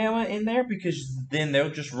Alabama in there? Because then they'll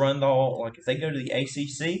just run the whole, like if they go to the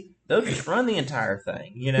ACC, they'll just run the entire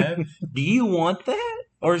thing, you know? Do you want that?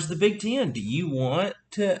 Or is the Big Ten? Do you want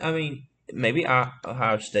to, I mean, maybe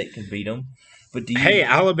Ohio State can beat them, but do you? Hey,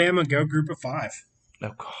 Alabama, go Group of 5.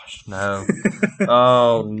 Oh, gosh, no.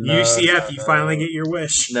 Oh, no. UCF, you finally get your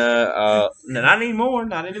wish. No, not anymore.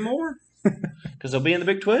 Not anymore. Because they'll be in the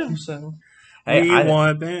Big 12, so. Hey, we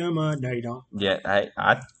want Bama. No, you don't. Yeah,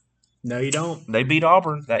 No, you don't. They beat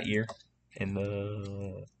Auburn that year in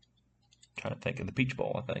the. Trying to think of the Peach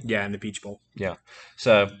Bowl, I think. Yeah, in the Peach Bowl. Yeah.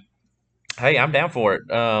 So, hey, I'm down for it.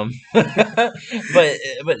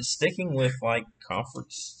 But sticking with like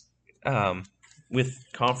conference, with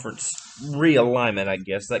conference realignment, I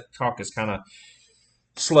guess that talk has kind of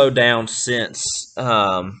slowed down since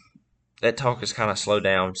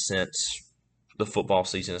the football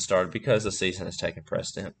season has started because the season has taken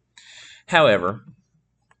precedent. However,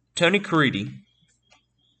 Tony Caridi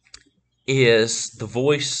is the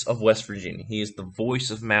voice of West Virginia. He is the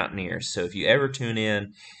voice of Mountaineers. So if you ever tune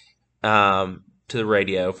in to the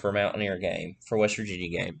radio for a Mountaineer game, for a West Virginia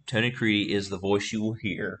game, Tony Caridi is the voice you will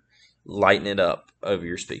hear lighting it up over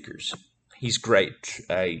your speakers. He's great,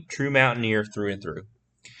 a true Mountaineer through and through.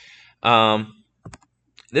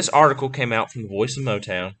 This article came out from the Voice of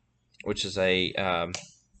Motown, which is they're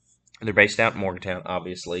based out in Morgantown,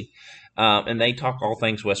 obviously, and they talk all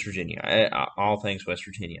things West Virginia,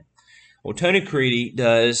 Well, Tony Caridi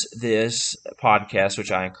does this podcast,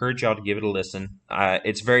 which I encourage y'all to give it a listen.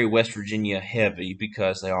 It's very West Virginia heavy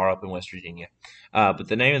because they are up in West Virginia. But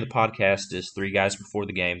the name of the podcast is Three Guys Before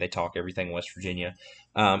the Game. They talk everything West Virginia.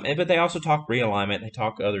 But they also talk realignment. They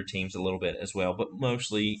talk other teams a little bit as well, but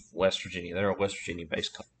mostly West Virginia. They're a West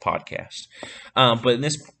Virginia-based podcast. But in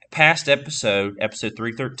this past episode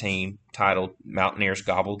 313, titled Mountaineers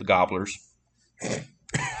Gobble the Gobblers,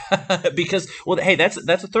 because, well, hey, that's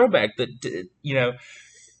a throwback that,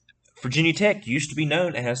 Virginia Tech used to be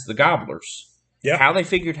known as the Gobblers. Yeah. How they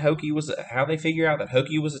figure out that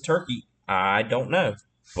Hokie was a turkey, I don't know,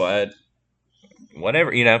 but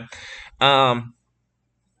whatever,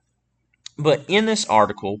 But in this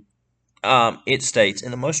article, it states,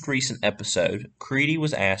 in the most recent episode, Caridi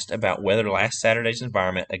was asked about whether last Saturday's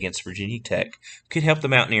environment against Virginia Tech could help the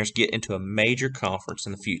Mountaineers get into a major conference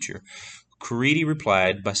in the future. Caridi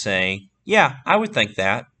replied by saying, "Yeah, I would think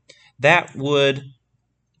that. That would."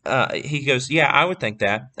 He goes, "Yeah, I would think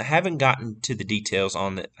that. I haven't gotten the details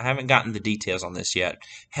on this yet.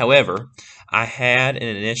 However, I had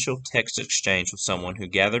an initial text exchange with someone who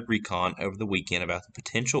gathered recon over the weekend about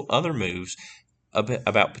potential other moves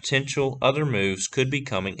could be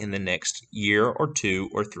coming in the next year or two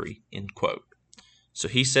or three." End quote. So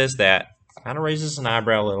he says that, kind of raises an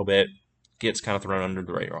eyebrow a little bit, gets kind of thrown under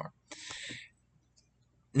the radar.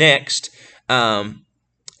 Next,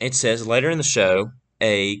 it says, later in the show,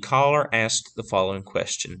 a caller asked the following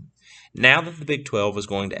question. Now that the Big 12 is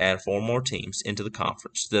going to add 4 more teams into the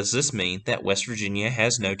conference, does this mean that West Virginia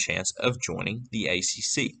has no chance of joining the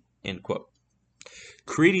ACC? End quote.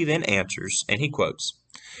 Caridi then answers, and he quotes,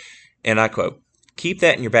 and I quote, "Keep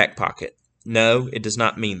that in your back pocket. No, it does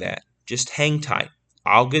not mean that. Just hang tight.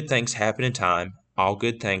 All good things happen in time. All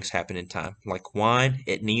good things happen in time. Like wine,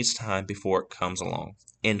 it needs time before it comes along."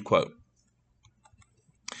 End quote.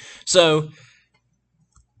 So,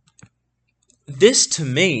 this to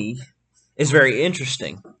me is very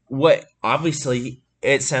interesting. Obviously,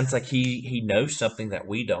 it sounds like he knows something that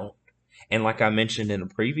we don't. And like I mentioned in a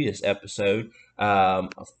previous episode, one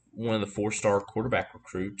of the 4-star quarterback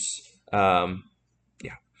recruits, Nico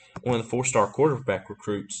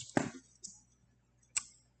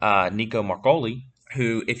Marcoli,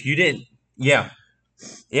 who, if you didn't,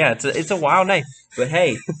 it's a wild name. But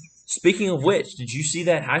hey, speaking of which, did you see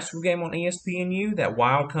that high school game on ESPNU? That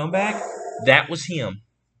wild comeback? That was him.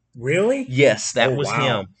 Really? Yes, that was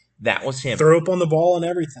him. That was him. Throw up on the ball and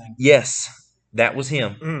everything. Yes, that was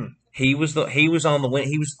him. Mm. He was the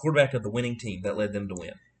quarterback of the winning team that led them to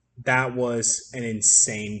win. That was an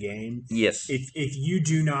insane game. Yes. If you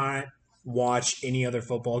do not watch any other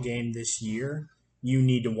football game this year, you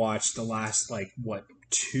need to watch the last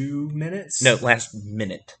 2 minutes? No, last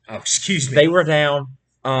minute. Oh, excuse me. They were down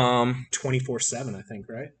 24-7, I think,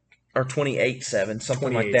 right? Or 28-7,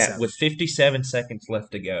 something like that, with 57 seconds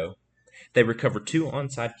left to go. They recover 2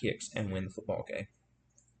 onside kicks and win the football game.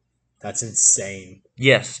 That's insane.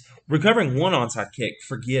 Yes, recovering one onside kick,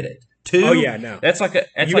 forget it. Two, Oh yeah, no. that's like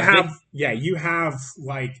You big. have you have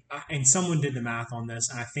like, and someone did the math on this,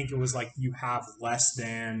 and I think it was like you have less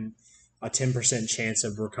than a 10% chance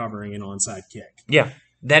of recovering an onside kick. Yeah,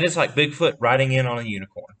 that is like Bigfoot riding in on a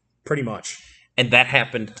unicorn. Pretty much. And that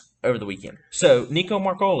happened over the weekend. So Nico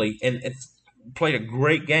Marcoli and played a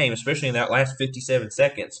great game, especially in that last 57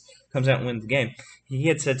 seconds. Comes out and wins the game. He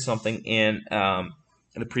had said something in a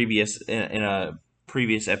previous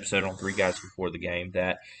episode on Three Guys Before the Game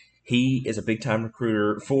that he is a big time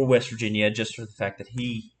recruiter for West Virginia, just for the fact that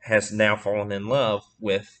he has now fallen in love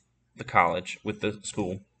with the college, with the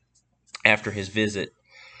school, after his visit.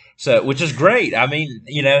 So, which is great. I mean,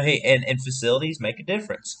 and facilities make a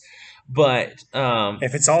difference. But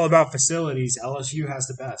if it's all about facilities, LSU has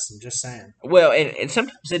the best. I'm just saying. Well, and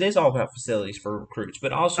sometimes it is all about facilities for recruits,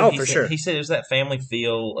 but also he said it was that family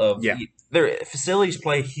feel of their facilities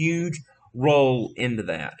play a huge role into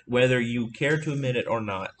that, whether you care to admit it or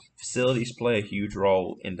not. Facilities play a huge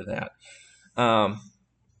role into that.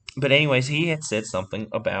 But anyways, he had said something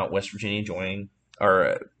about West Virginia joining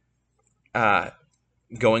or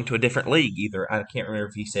going to a different league. Either I can't remember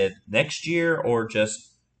if he said next year or just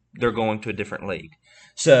they're going to a different league.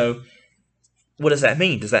 So, what does that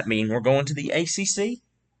mean? Does that mean we're going to the ACC?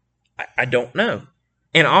 I don't know.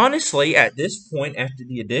 And honestly, at this point, after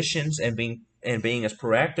the additions and being as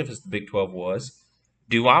proactive as the Big 12 was,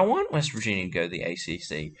 do I want West Virginia to go to the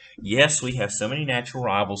ACC? Yes, we have so many natural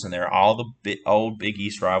rivals, and there are all the old Big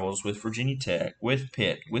East rivals with Virginia Tech, with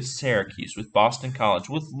Pitt, with Syracuse, with Boston College,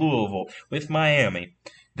 with Louisville, with Miami.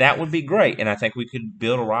 That would be great, and I think we could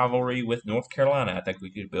build a rivalry with North Carolina. I think we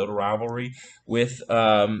could build a rivalry with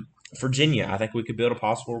Virginia. I think we could build a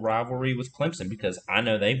possible rivalry with Clemson because I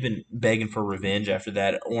know they've been begging for revenge after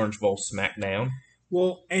that Orange Bowl smackdown.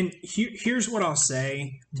 Well, and here's what I'll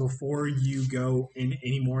say before you go in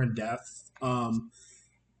any more in depth.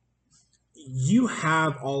 You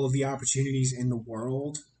have all of the opportunities in the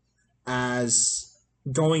world as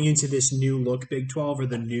going into this new look Big 12 or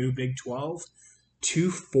the new Big 12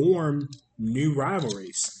 to form new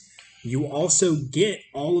rivalries. You also get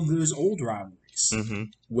all of those old rivalries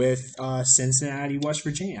with Cincinnati, West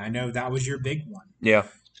Virginia. I know that was your big one. Yeah.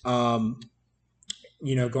 Going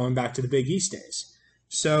back to the Big East days.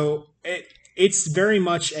 So it's very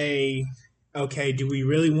much okay, do we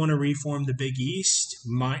really want to reform the Big East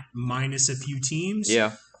minus a few teams?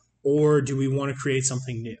 Yeah. Or do we want to create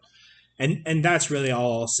something new? And that's really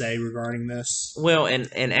all I'll say regarding this. Well,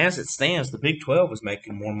 and as it stands, the Big 12 is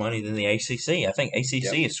making more money than the ACC. I think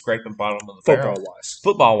ACC is scraping bottom of the barrel.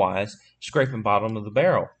 Football-wise, scraping bottom of the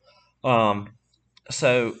barrel.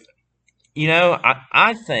 So,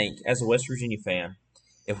 I think as a West Virginia fan,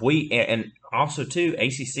 if we and also too,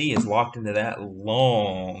 ACC is locked into that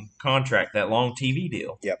long contract, that long TV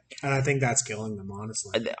deal. Yep, and I think that's killing them,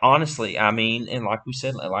 honestly. Honestly, I mean, and like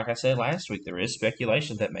I said last week, there is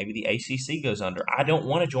speculation that maybe the ACC goes under. I don't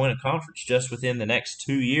want to join a conference just within the next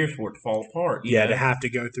 2 years for it to fall apart. To have to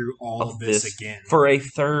go through all of this again for a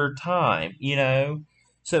third time.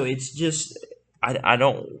 So it's just I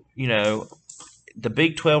don't. The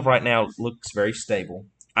Big 12 right now looks very stable.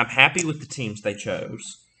 I'm happy with the teams they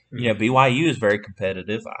chose. BYU is very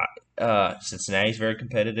competitive. Cincinnati is very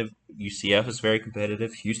competitive. UCF is very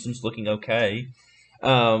competitive. Houston's looking okay.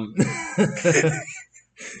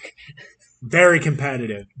 Very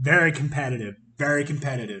competitive. Very competitive. Very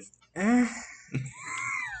competitive.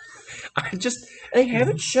 They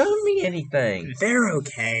haven't shown me anything. They're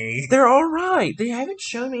okay. They're all right. They haven't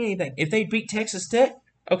shown me anything. If they beat Texas Tech,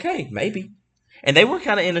 okay, maybe. And they were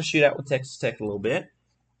kind of in a shootout with Texas Tech a little bit.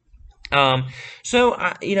 So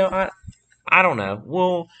I don't know.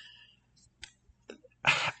 Well,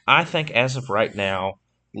 I think as of right now,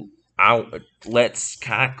 let's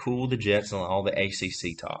kind of cool the jets on all the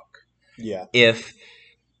ACC talk. Yeah. If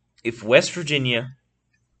West Virginia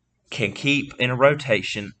can keep in a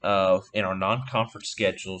rotation in our non-conference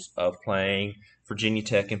schedules of playing Virginia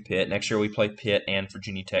Tech and Pitt. Next year we play Pitt and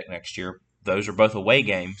Virginia Tech next year. Those are both away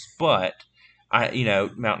games, but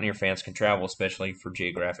Mountaineer fans can travel, especially for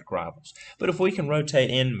geographic rivals. But if we can rotate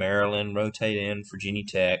in Maryland, rotate in Virginia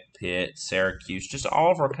Tech, Pitt, Syracuse, just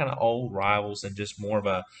all of our kind of old rivals and just more of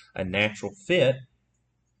a natural fit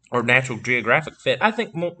or natural geographic fit, I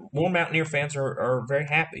think more Mountaineer fans are very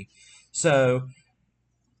happy. So,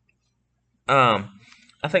 I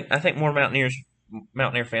think more Mountaineer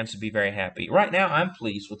fans would be very happy. Right now, I'm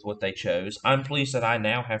pleased with what they chose. I'm pleased that I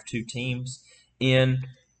now have two teams in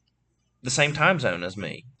the same time zone as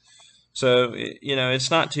me. So,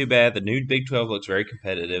 it's not too bad. The new Big 12 looks very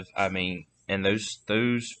competitive. I mean, and those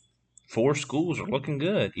 4 schools are looking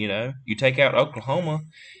good. You take out Oklahoma,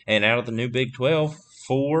 and out of the new Big 12,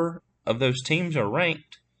 4 of those teams are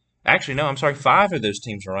ranked. Actually, no, I'm sorry, 5 of those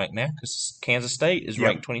teams are ranked now because Kansas State is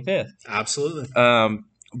ranked 25th. Absolutely.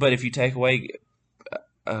 But if you take away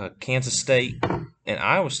Kansas State and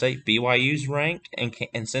Iowa State, BYU's ranked,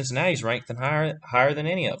 and Cincinnati's ranked higher than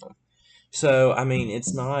any of them. So I mean,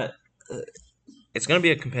 it's not. It's going to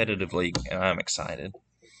be a competitive league, and I'm excited.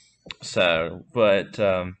 So, but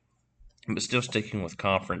still sticking with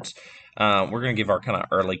conference, we're going to give our kind of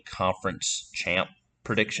early conference champ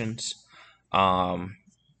predictions.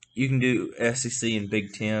 You can do SEC and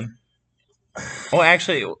Big Ten. Well,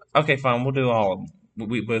 actually, okay, fine. We'll do all of them.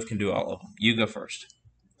 We both can do all of them. You go first.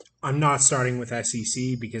 I'm not starting with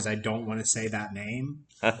SEC because I don't want to say that name.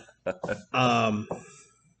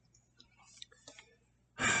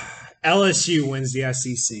 LSU wins the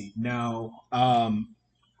SEC. No,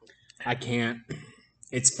 I can't.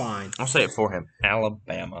 It's fine. I'll say it for him.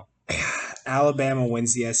 Alabama. Alabama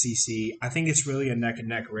wins the SEC. I think it's really a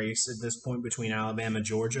neck-and-neck race at this point between Alabama and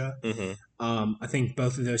Georgia. Mm-hmm. I think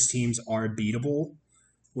both of those teams are beatable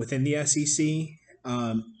within the SEC.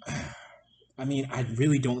 I mean, I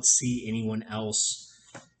really don't see anyone else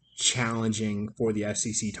challenging for the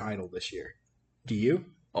SEC title this year. Do you?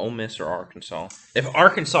 Ole Miss or Arkansas. If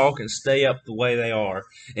Arkansas can stay up the way they are,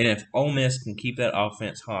 and if Ole Miss can keep that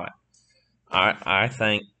offense hot, I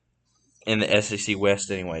think in the SEC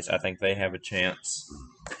West, anyways, I think they have a chance.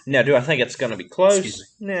 Now, do I think it's going to be close?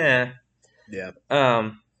 Nah. Yeah.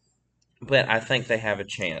 But I think they have a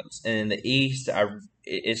chance. And in the East,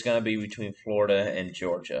 it's going to be between Florida and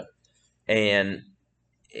Georgia. And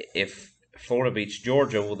if Florida beats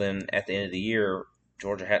Georgia, well, then at the end of the year,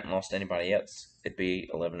 Georgia hadn't lost anybody else. It'd be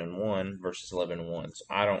 11-1 versus 11-1. So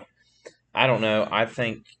I don't know. I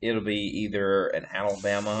think it'll be either an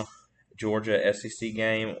Alabama Georgia SEC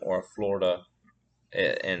game or a Florida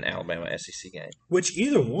and Alabama SEC game. Which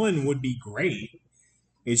either one would be great.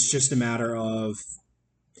 It's just a matter of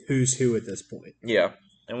who's who at this point. Yeah,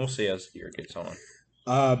 and we'll see as the year gets on.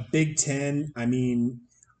 Big Ten, I mean,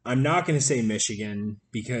 I'm not going to say Michigan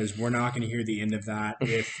because we're not going to hear the end of that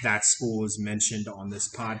if that school is mentioned on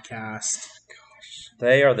this podcast.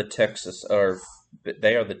 They are the Texas of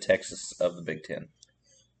the Big Ten.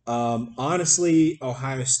 Honestly,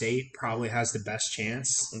 Ohio State probably has the best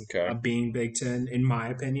chance of being Big Ten, in my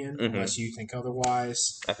opinion, unless you think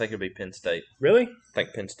otherwise. I think it'd be Penn State. Really? I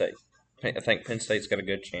think Penn State. I think Penn State's got a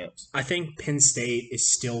good chance. I think Penn State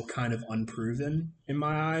is still kind of unproven in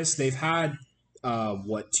my eyes. They've had,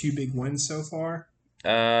 2 big wins so far?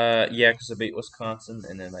 Yeah, because they beat Wisconsin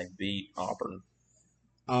and then they beat Auburn.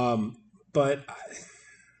 But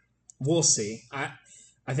we'll see. I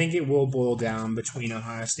think it will boil down between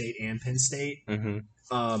Ohio State and Penn State.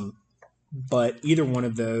 Mm-hmm. But either one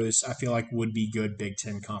of those, I feel like, would be good Big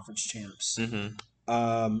Ten conference champs.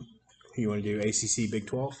 Mm-hmm. You want to do ACC, Big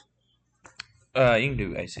 12? You can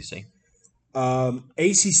do ACC.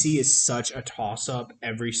 ACC is such a toss-up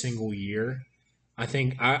every single year. I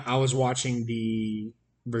think I was watching the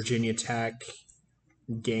Virginia Tech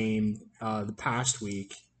game the past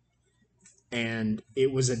week, and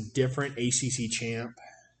it was a different ACC champ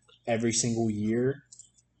every single year,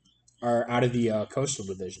 or out of the Coastal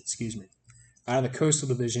Division, excuse me. Out of the Coastal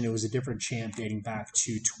Division, it was a different champ dating back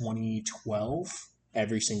to 2012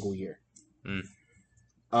 every single year.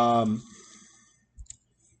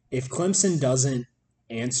 If Clemson doesn't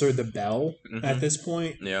answer the bell at this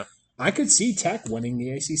point, I could see Tech winning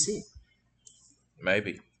the ACC.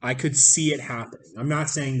 Maybe. I could see it happening. I'm not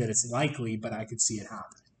saying that it's likely, but I could see it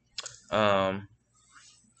happening.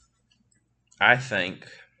 I think.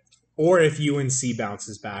 Or if UNC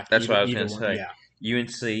bounces back. That's what I was going to say. Yeah.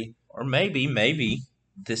 UNC, or maybe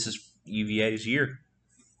this is UVA's year.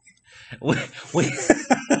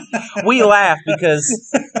 We laugh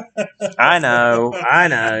because I know,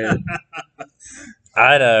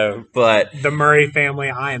 but the Murray family,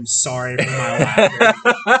 I am sorry for my laughter.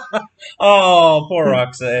 Oh, poor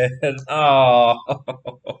Roxanne. Oh,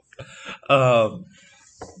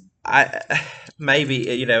 maybe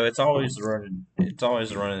it's always running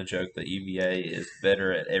the joke that UVA is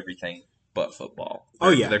better at everything but football.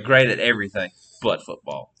 They're great at everything but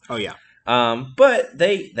football. Oh yeah. But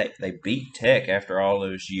they beat Tech after all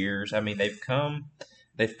those years. I mean, they've come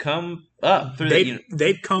up through.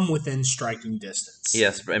 They've come within striking distance.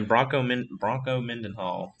 Yes, and Bronco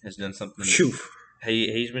Mendenhall has done something.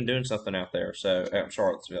 He's been doing something out there. So at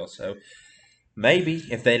Charlottesville. So maybe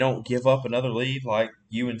if they don't give up another lead like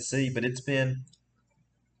UNC, but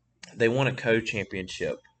they won a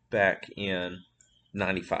co-championship back in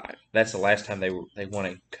 95. That's the last time they won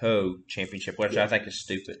a co-championship, which I think is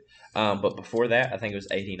stupid. But before that, I think it was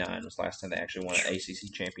 89 was the last time they actually won an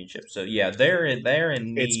ACC championship. So yeah, they're in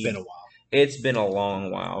It's been need. a while. It's been a long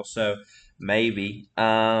while. So maybe.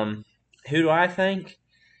 Who do I think?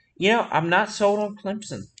 I'm not sold on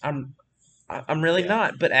Clemson. I'm really Yeah.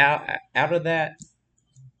 not. But out of that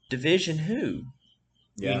division, who?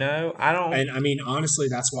 Yeah. I don't. And I mean, honestly,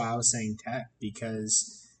 that's why I was saying Tech,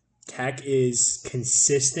 because Tech is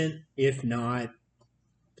consistent, if not,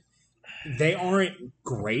 they aren't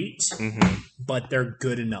great, but they're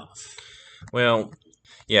good enough. Well,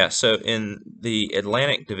 yeah. So in the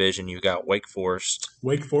Atlantic Division, you've got Wake Forest.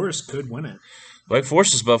 Wake Forest could win it. Wake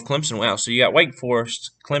Forest is above Clemson. Wow. So you got Wake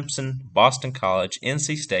Forest, Clemson, Boston College,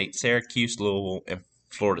 NC State, Syracuse, Louisville, and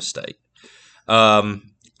Florida State.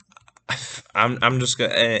 Um, I'm just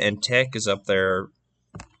gonna, and Tech is up there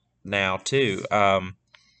now too.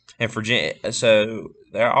 And Virginia. So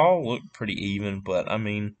they all look pretty even, but I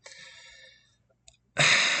mean,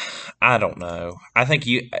 I don't know. I think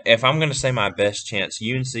if I'm going to say my best chance,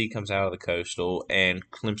 UNC comes out of the Coastal and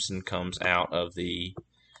Clemson comes out of the.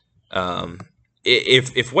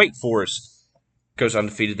 If Wake Forest goes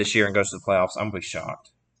undefeated this year and goes to the playoffs, I'm gonna be shocked.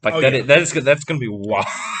 Like that's going to be wild.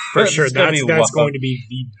 For sure. Gonna be That's wild. going to be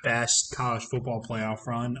the best college football playoff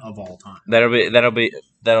run of all time.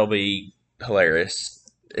 That'll be hilarious.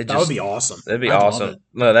 That would be awesome. That'd be I'd love awesome. it.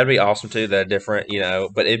 No, that'd be awesome too. That different,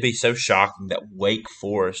 but it'd be so shocking that Wake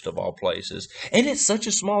Forest of all places, and it's such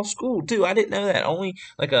a small school too. I didn't know that. Only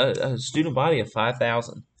like a student body of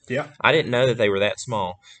 5,000. Yeah. I didn't know that they were that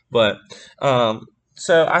small. But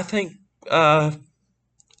so I think I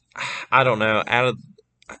don't know.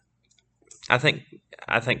 I think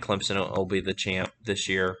Clemson will be the champ this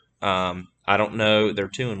year. I don't know. They're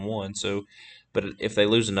 2-1, so. But if they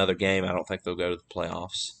lose another game, I don't think they'll go to the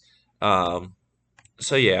playoffs.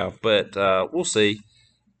 So yeah, but we'll see.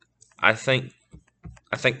 I think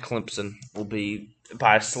Clemson will be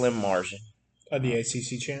by a slim margin. Of the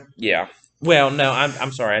ACC champ? Yeah. Well, no,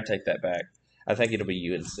 I'm sorry. I take that back. I think it'll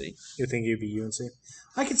be UNC. You think it'd be UNC?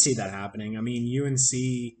 I could see that happening. I mean, UNC,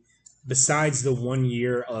 besides the 1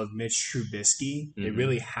 year of Mitch Trubisky, they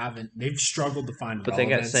really haven't. They've struggled to find. But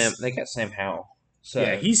relevance. they got Sam Howell. So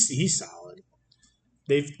yeah, he's solid.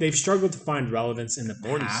 They've struggled to find relevance in the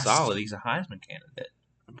more past. than solid. He's a Heisman candidate.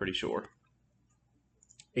 I'm pretty sure.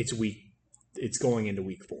 It's going into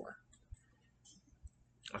week 4.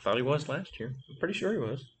 I thought he was last year. I'm pretty sure he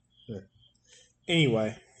was. Yeah.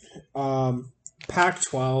 Anyway,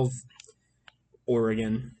 Pac-12,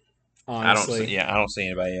 Oregon. Honestly, I don't see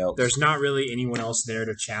anybody else. There's not really anyone else there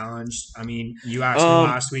to challenge. I mean, you asked me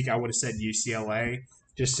last week. I would have said UCLA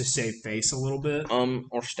just to save face a little bit.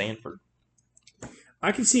 Or Stanford.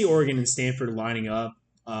 I can see Oregon and Stanford lining up,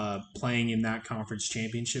 playing in that conference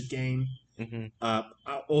championship game. Mm-hmm.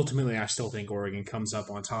 Ultimately, I still think Oregon comes up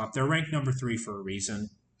on top. They're ranked number 3 for a reason.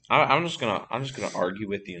 I'm just gonna argue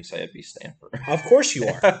with you and say it'd be Stanford. Of course you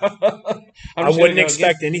are. I wouldn't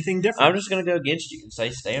expect anything different. I'm just gonna go against you and say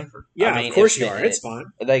Stanford. Yeah, of course you are. It's fine.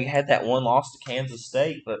 They had that one loss to Kansas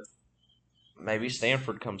State, but maybe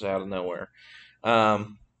Stanford comes out of nowhere.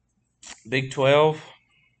 Big 12.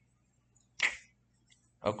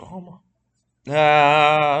 Oklahoma.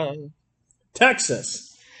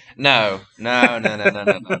 Texas. No,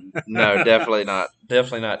 definitely not.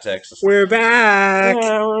 Definitely not Texas. We're back.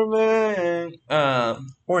 Yeah, we're back.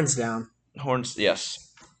 Horns down. Horns,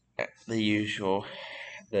 yes. The usual,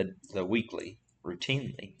 the weekly,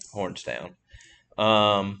 routinely horns down.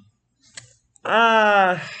 I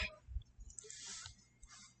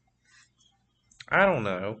don't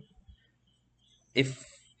know. If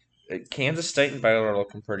Kansas State and Baylor are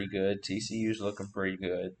looking pretty good, TCU's looking pretty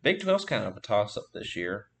good. Big 12's kind of a toss-up this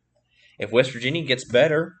year. If West Virginia gets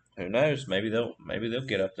better, who knows? Maybe they'll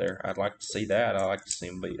get up there. I'd like to see that. I'd like to see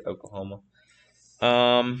them beat Oklahoma.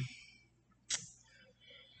 I'm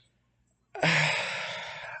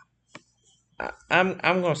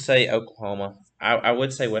going to say Oklahoma. I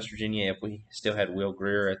would say West Virginia if we still had Will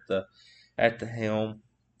Grier at the helm.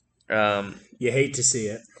 You hate to see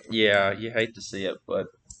it. Yeah, you hate to see it, but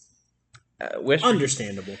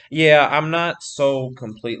understandable. Yeah, I'm not sold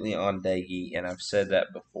completely on Daggy, and I've said that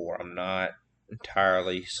before. I'm not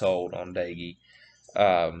entirely sold on Daggy.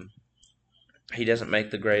 He doesn't make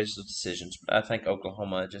the greatest of decisions, but I think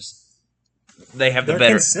Oklahoma they're better.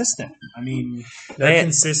 Consistent. I mean, they're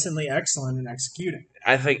consistently excellent in executing.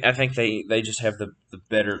 I think they just have the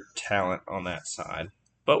better talent on that side.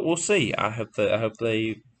 But we'll see. I hope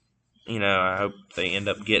they end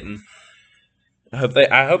up getting. I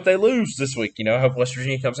hope they lose this week. I hope West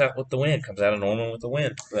Virginia comes out of Norman with the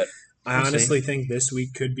win. But I honestly think this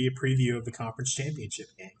week could be a preview of the conference championship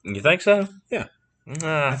game. You think so? Yeah.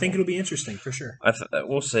 I think it'll be interesting for sure.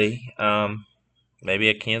 We'll see. Maybe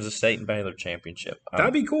a Kansas State and Baylor championship.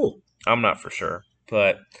 That'd be cool. I'm not for sure,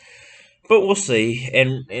 but we'll see.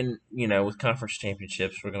 And with conference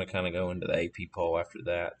championships, we're going to kind of go into the AP poll after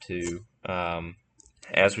that too.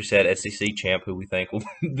 As we said, SEC champ, who we think will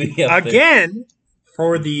be up again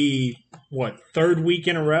for the third week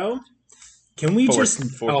in a row. Can we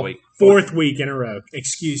fourth week in a row?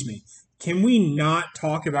 Excuse me. Can we not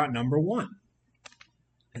talk about number one?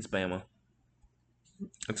 It's Bama.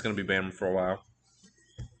 It's going to be Bama for a while.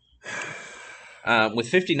 With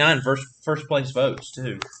 59 first place votes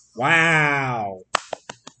too. Wow.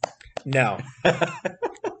 No.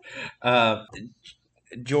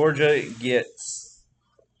 Georgia gets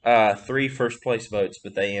 3 first place votes,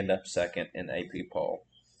 but they end up second in the AP poll.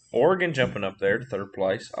 Oregon jumping up there to third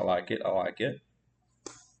place. I like it.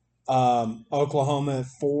 Oklahoma at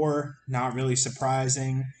 4, not really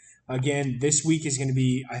surprising. Again, this week is going to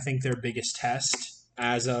be, I think, their biggest test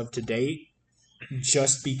as of to date,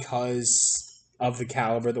 just because of the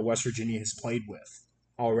caliber that West Virginia has played with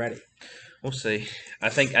already. We'll see. I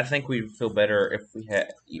think we'd feel better if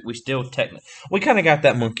we still we kind of got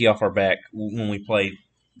that monkey off our back when we played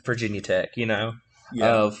Virginia Tech, Yeah.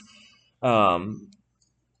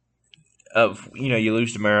 You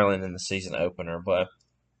lose to Maryland in the season opener, but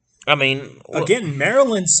I mean, again,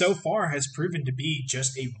 Maryland so far has proven to be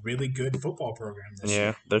just a really good football program this year.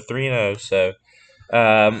 Yeah, they're 3-0, so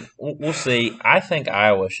we'll see. I think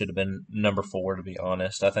Iowa should have been number 4, to be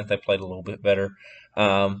honest. I think they played a little bit better,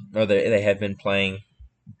 or they had been playing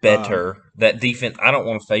better. That defense, I don't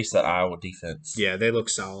want to face that Iowa defense. Yeah, they look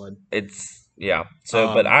solid.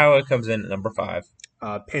 But Iowa comes in at number 5.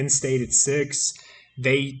 Penn State at 6.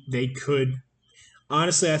 They could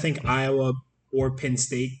honestly, I think Iowa or Penn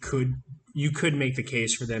State could make the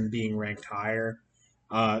case for them being ranked higher,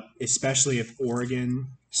 especially if Oregon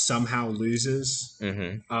somehow loses.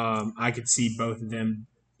 Mm-hmm. I could see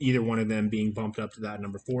either one of them being bumped up to that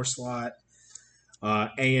number 4 slot.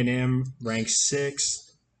 A&M ranks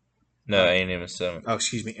 6th. No, A&M is 7th. Oh,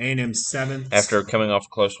 excuse me, A&M 7th after coming off a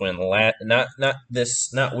close win. Not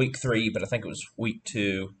week 3, but I think it was week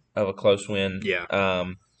 2 of a close win. Yeah.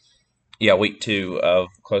 Week 2 of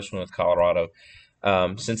close win with Colorado.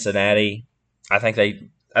 Cincinnati, I think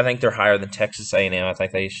they're higher than Texas A&M. I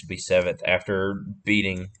think they should be 7th after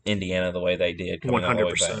beating Indiana the way they did.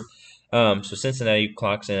 100%. So Cincinnati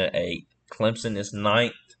clocks in at 8. Clemson is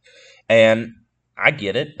 9th, and I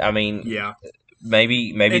get it. I mean, yeah,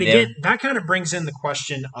 maybe. And again, that kind of brings in the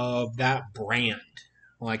question of that brand,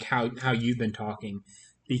 like how you've been talking,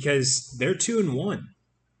 because they're 2-1.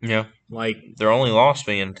 Yeah, like their only loss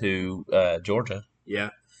being to Georgia. Yeah,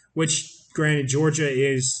 which granted Georgia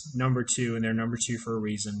is number 2, and they're number 2 for a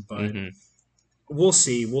reason. But we'll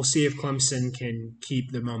see. We'll see if Clemson can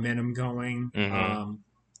keep the momentum going. Mm-hmm.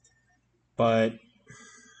 But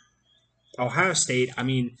Ohio State, I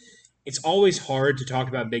mean, it's always hard to talk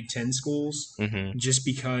about Big Ten schools just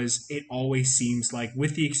because it always seems like,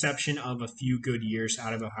 with the exception of a few good years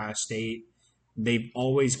out of Ohio State, they've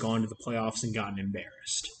always gone to the playoffs and gotten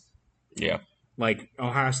embarrassed. Yeah. Like,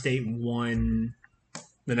 Ohio State won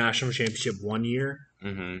the national championship one year,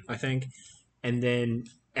 I think. And then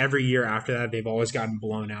every year after that, they've always gotten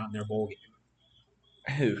blown out in their bowl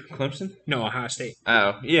game. Who? Clemson? No, Ohio State.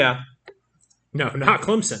 Oh, yeah. No, not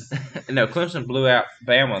Clemson. No, Clemson blew out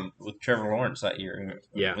Bama with Trevor Lawrence that year.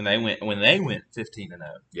 Yeah. When they went 15-0.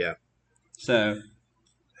 Yeah. So.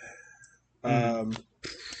 But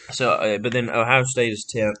then Ohio State is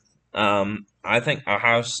 10th. I think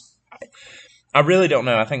I really don't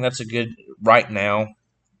know. I think that's a good right now.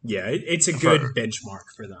 Yeah, it's a good benchmark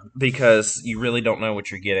for them because you really don't know what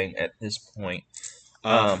you're getting at this point.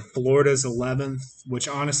 Florida's 11th, which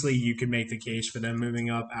honestly you could make the case for them moving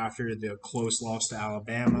up after the close loss to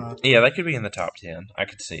Alabama. Yeah, they could be in the top 10. I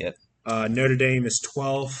could see it. Notre Dame is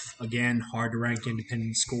 12th. Again, hard to rank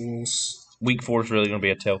independent schools. Week 4 is really going to be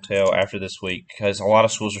a telltale after this week because a lot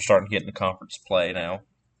of schools are starting to get into conference play now.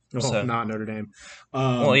 Well, not Notre Dame.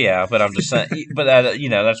 Well, yeah, but I'm just saying. But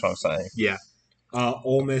that's what I'm saying. Yeah.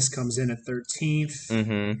 Ole Miss comes in at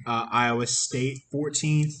 13th. Iowa State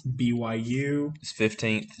 14th. BYU is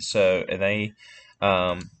 15th. So they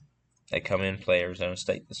come in play Arizona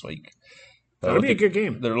State this week. That'll be a good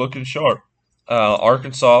game. They're looking sharp.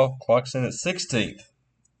 Arkansas clocks in at 16th.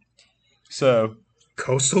 So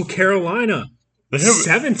Coastal Carolina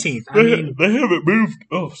 17th. They haven't moved.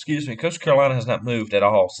 Oh, excuse me. Coastal Carolina has not moved at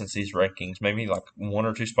all since these rankings. Maybe like 1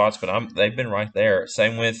 or 2 spots, but they've been right there.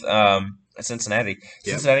 Same with Cincinnati.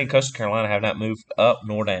 Yep. Cincinnati and Coastal Carolina have not moved up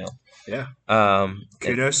nor down. Yeah. And,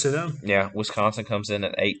 Kudos to them. yeah, Wisconsin comes in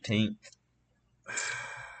at 18th.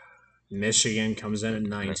 Michigan comes in at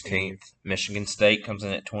 19th. Michigan State comes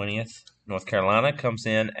in at 20th. North Carolina comes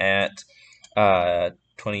in at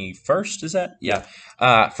 21st. Is that? Yeah.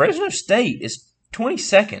 Fresno State is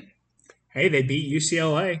 22nd. Hey, they beat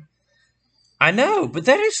UCLA. I know, but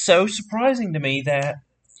that is so surprising to me that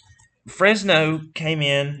Fresno came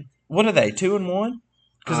in. What are they? 2-1?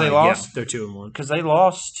 Because they lost. Yeah, they're 2-1. Because they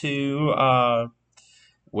lost to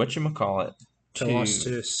whatchamacallit. They lost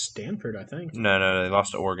to Stanford, I think. No, they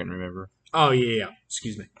lost to Oregon. Remember? Oh yeah.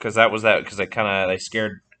 Excuse me. Because that was that. Because they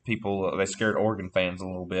scared people. They scared Oregon fans a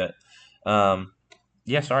little bit.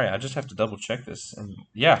 Yeah, sorry, I just have to double check this. And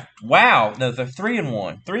yeah, wow, no, they're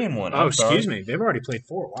 3-1, 3-1. Oh, excuse me, they've already played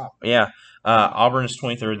 4. Wow. Yeah, Auburn is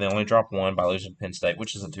 23rd. They only dropped 1 by losing to Penn State,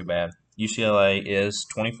 which isn't too bad. UCLA is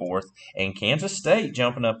 24th, and Kansas State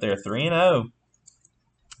jumping up there 3-0.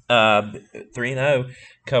 3-0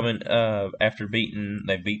 coming after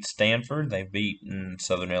they beat Stanford, they've beaten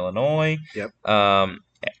Southern Illinois. Yep.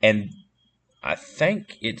 And I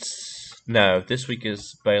think this week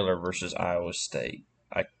is Baylor versus Iowa State.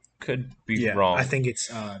 I could be wrong. I think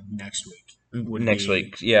it's next week. Next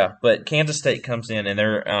week, yeah. But Kansas State comes in and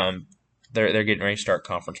they're getting ready to start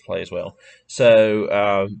conference play as well.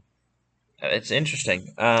 So it's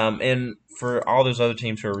interesting. And for all those other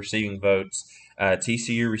teams who are receiving votes,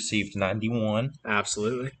 TCU received 91.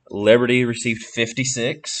 Absolutely. Liberty received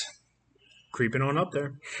 56. Creeping on up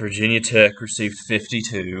there. Virginia Tech received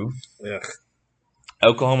 52. Ugh.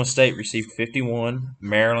 Oklahoma State received 51.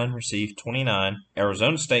 Maryland received 29.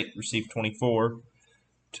 Arizona State received 24.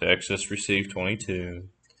 Texas received 22.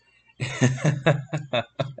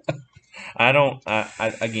 I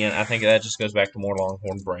think that just goes back to more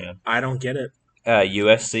Longhorn brand. I don't get it.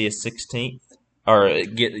 USC is 16th.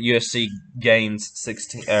 USC gains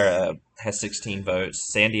 16, has 16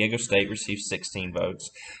 votes. San Diego State receives 16 votes.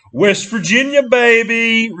 West Virginia,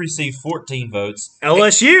 baby, received 14 votes.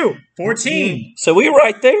 LSU, 14. So we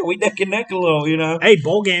right there. We neck and neck a little, Hey,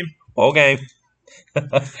 bowl game. Bowl game.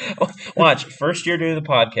 Watch, first year doing the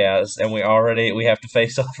podcast, and we have to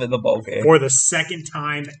face off in the bowl game. For the second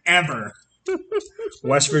time ever,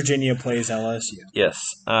 West Virginia plays LSU. Yes.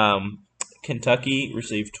 Kentucky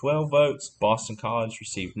received 12 votes. Boston College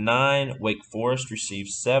received 9. Wake Forest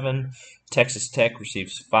receives 7. Texas Tech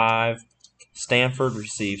receives 5. Stanford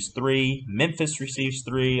receives 3. Memphis receives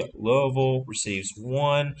 3. Louisville receives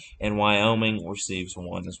 1. And Wyoming receives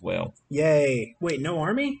 1 as well. Yay. Wait, no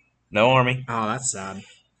Army? No Army. Oh, that's sad.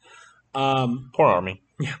 Poor Army.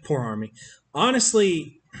 Yeah, poor Army.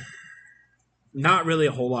 Honestly, not really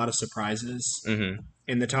a whole lot of surprises. Mm-hmm.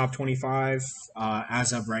 In the top 25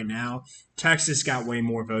 as of right now. Texas got way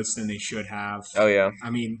more votes than they should have. Oh, yeah. I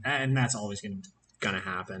mean, and that's always going to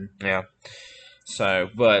happen. Yeah. So,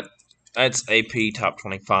 but that's AP top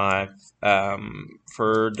 25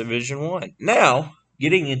 for Division 1. Now,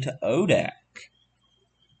 getting into ODAC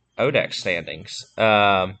standings.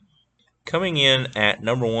 Coming in at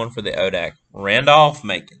number 1 for the ODAC,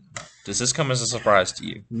 Randolph-Macon. Does this come as a surprise to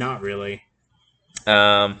you? Not really.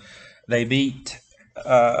 They beat...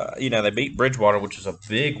 they beat Bridgewater, which is a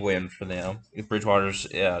big win for them. Bridgewater's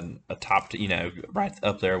a top, right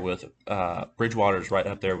up there with Bridgewater's right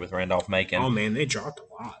up there with Randolph-Macon. Oh man, they dropped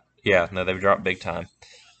a lot. Yeah, no, they've dropped big time.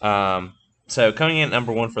 So coming in at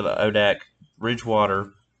number 1 for the ODAC,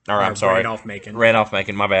 Bridgewater. I'm sorry,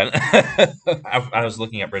 Randolph-Macon. My bad. I was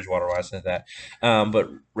looking at Bridgewater while I said that. But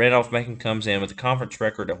Randolph-Macon comes in with a conference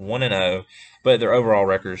record of 1-0, but their overall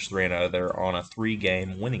record is 3-0. They're on a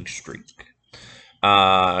 3-game winning streak.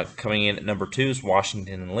 Coming in at number 2 is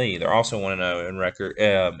Washington and Lee. They're also 1-0 in record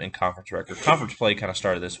in conference record. Conference play kind of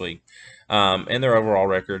started this week, and their overall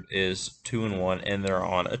record is 2-1, and they're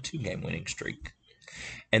on a 2-game winning streak.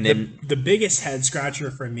 And then the biggest head scratcher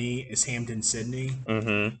for me is Hampton-Sydney.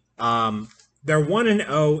 Mm-hmm. They're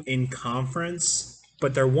 1-0 in conference,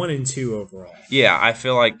 but they're 1-2 overall. Yeah, I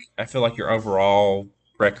feel like your overall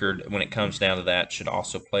record, when it comes down to that, should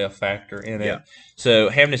also play a factor in it. Yeah. So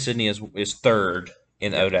Hampton-Sydney is third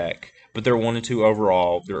in ODAC, but they're 1-2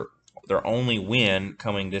 overall. Their only win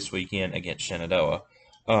coming this weekend against Shenandoah.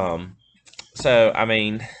 So I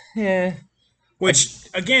mean, yeah. Which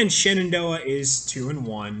again, Shenandoah is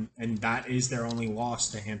 2-1, and that is their only loss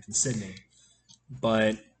to Hampton-Sydney.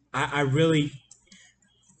 But I really,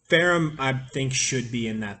 Ferrum, I think, should be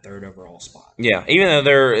in that third overall spot. Yeah, even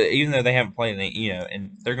though they haven't played any,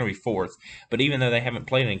 and they're going to be fourth, but even though they haven't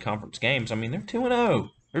played any conference games, I mean, they're 2-0.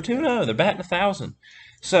 They're 2-0. They're batting 1,000.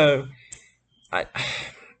 So, I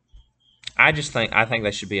think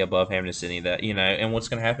they should be above Hampton-Sydney. That and what's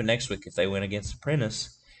going to happen next week if they win against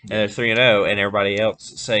Apprentice? and they're 3-0, and everybody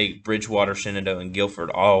else, say Bridgewater, Shenandoah, and Guilford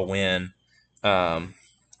all win. Well,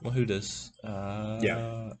 who does?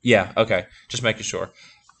 Yeah. Okay, just making sure.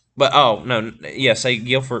 But no, yeah. Say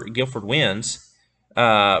Guilford wins.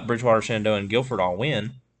 Bridgewater, Shenandoah, and Guilford all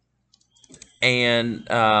win, and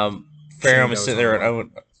Ferrum is Shenandoah's sitting on a there bye.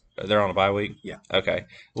 and they're on a bye week. Yeah. Okay.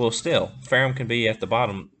 Well, still, Ferrum can be at the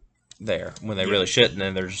bottom there when they really shouldn't,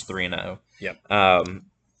 and they're just 3-0. Yep.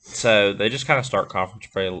 So they just kind of start conference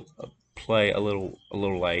play a little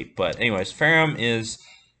late. But anyways, Ferrum is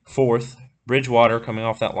fourth. Bridgewater, coming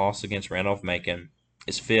off that loss against Randolph-Macon,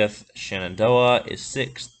 is fifth. Shenandoah is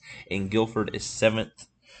sixth, and Guilford is seventh.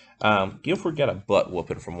 Guilford got a butt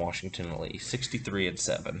whooping from Washington Lee,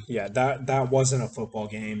 63-7. Yeah, that wasn't a football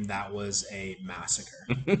game. That was a massacre.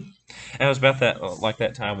 And it was about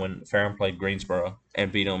that time when Ferrum played Greensboro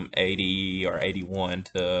and beat them 80 or 81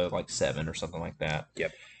 to 7 or something like that.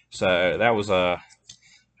 Yep. So that was a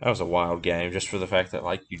wild game, just for the fact that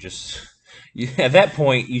at that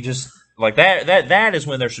point you just that is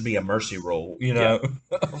when there should be a mercy rule,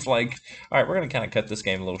 of all right, we're gonna kind of cut this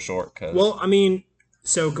game a little short because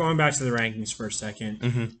So going back to the rankings for a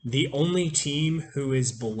second, the only team who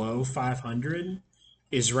is below 500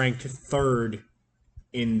 is ranked third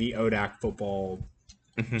in the ODAC football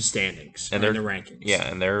standings and in the rankings. Yeah,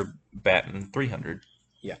 and they're batting 300.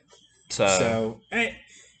 Yeah. So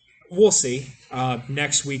we'll see.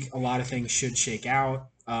 Next week, a lot of things should shake out.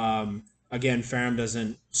 Again, Ferrum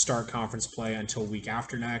doesn't start conference play until week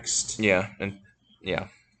after next. Yeah,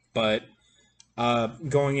 But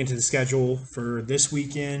going into the schedule for this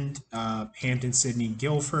weekend, Hampton, Sydney,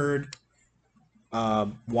 Guilford,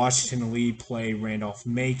 Washington Lee play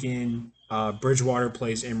Randolph-Macon, Bridgewater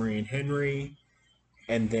plays Emory and Henry,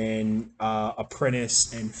 and then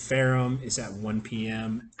Apprentice and Ferrum is at 1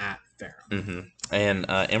 p.m. at Ferrum. And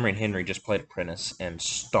Emory and Henry just played Apprentice and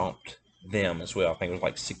stomped them as well. I think it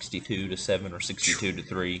was 62-7 or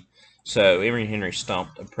 62-3. So Emory and Henry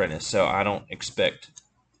stomped Apprentice. So I don't expect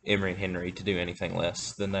Emory and Henry to do anything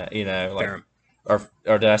less than that. Ferrum. Or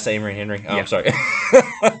did I say Emory and Henry? Oh, Yeah. I'm sorry.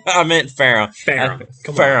 I meant Ferrum. Ferrum.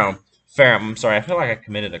 Ferrum. I'm sorry. I feel like I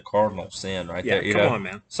committed a cardinal sin right there. Come on,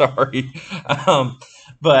 man. Sorry.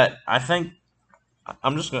 But I think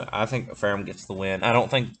I think Ferrum gets the win. I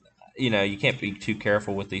don't think you can't be too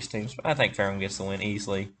careful with these teams, but I think Ferrum gets the win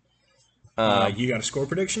easily. You got a score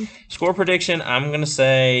prediction? Score prediction, I'm going to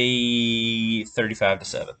say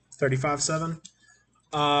 35-7. 35-7?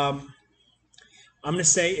 I'm going to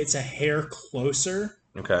say it's a hair closer.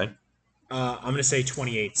 Okay. I'm going to say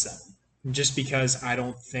 28-7. Just because I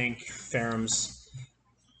think Ferrum's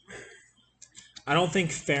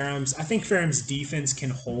defense can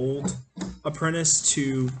hold Apprentice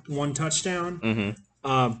to one touchdown.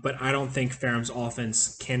 But I don't think Ferrum's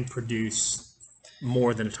offense can produce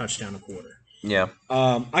more than a touchdown a quarter. Yeah.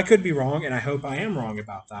 I could be wrong, and I hope I am wrong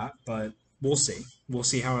about that, but we'll see. We'll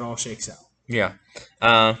see how it all shakes out. Yeah.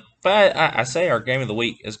 But I say our game of the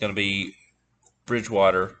week is going to be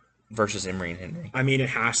Bridgewater versus Emory and Henry. I mean, it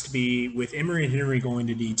has to be with Emory and Henry going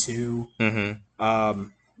to D2.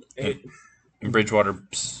 And Bridgewater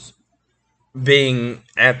being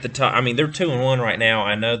at the top. I mean, they're 2-1 right now.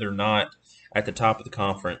 I know they're not at the top of the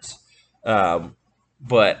conference,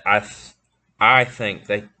 but I think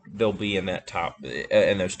they'll be in that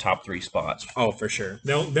in those top three spots. Oh, for sure.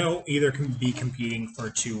 They'll either be competing for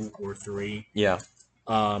 2 or 3. Yeah.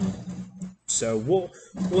 So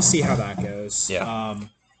we'll see how that goes. Yeah.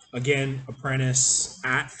 Again, Apprentice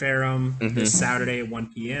at Ferrum this Saturday at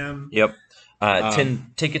 1 p.m. Yep.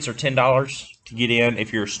 10 tickets are $10 to get in.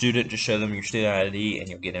 If you're a student, just show them your student ID and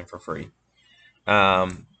you'll get in for free.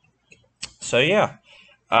 So yeah,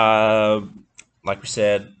 like we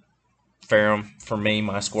said, Ferrum, for me,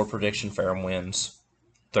 my score prediction, Ferrum wins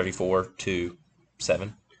 34-7.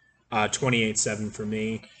 28-7 for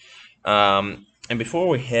me. And before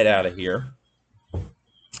we head out of here,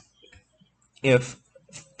 if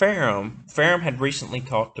Ferrum had recently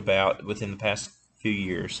talked about within the past few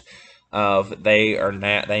years of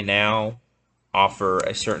they now offer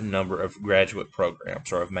a certain number of graduate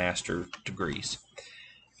programs or of master degrees.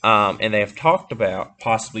 And they have talked about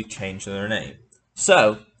possibly changing their name.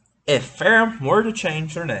 So, if Ferrum were to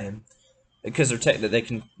change their name, because they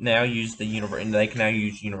can now use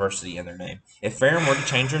university in their name. If Ferrum were to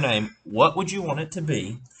change their name, what would you want it to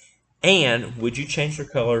be? And would you change their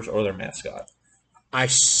colors or their mascot? I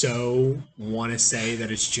so want to say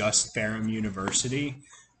that it's just Ferrum University.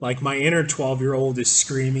 My inner 12-year-old is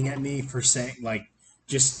screaming at me for saying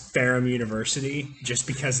just Ferrum University, just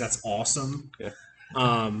because that's awesome. Yeah.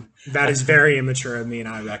 That is very immature of me, and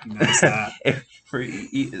I recognize that For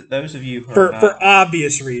those of you who are for not,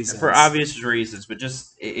 obvious for reasons. obvious reasons, but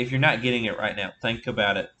just if you're not getting it right now, think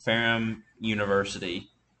about it. Ferrum University.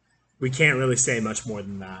 We can't really say much more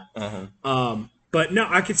than that. Uh-huh. But no,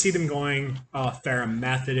 I could see them going Ferrum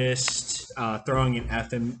Methodist, throwing an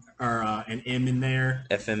FM or an M in there.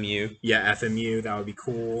 FMU. Yeah, FMU. That would be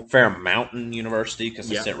cool. Ferrum Mountain University, because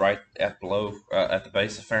they Yeah. sit right at below at the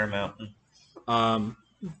base of Ferrum Mountain.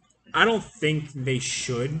 I don't think they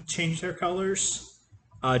should change their colors,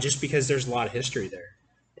 just because there's a lot of history there,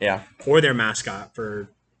 Yeah. or their mascot for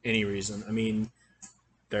any reason. I mean,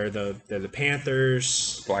 they're the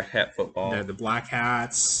Panthers. Black Hat football. They're the Black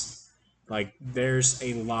Hats. Like, there's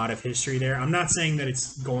a lot of history there. I'm not saying that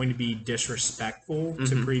it's going to be disrespectful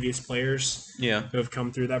to previous players Yeah. who have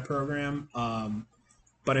come through that program.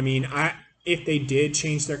 But I mean, if they did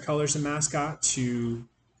change their colors and mascot to,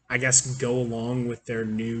 I guess, go along with their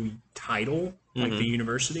new title, like the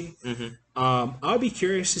university, I'll be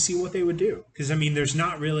curious to see what they would do. Because I mean, there's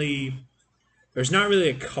not really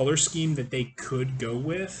a color scheme that they could go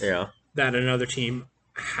with Yeah. that another team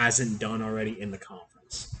hasn't done already in the conference.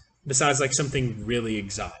 Besides, like, something really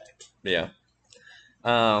exotic. Yeah.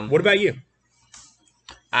 What about you?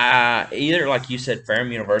 Either like you said,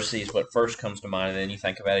 Ferrum University is what first comes to mind, and then you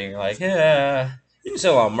think about it, and you're like, yeah, you can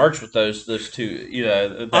sell a lot of merch with those two,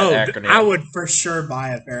 that acronym. I would for sure buy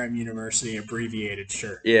a Ferrum University abbreviated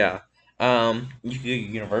shirt. Yeah. You could go to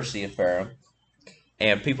University of Ferrum,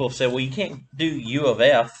 and people have said, well, you can't do U of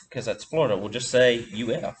F because that's Florida. We'll just say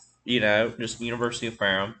UF. Just University of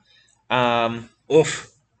Ferrum. Oof.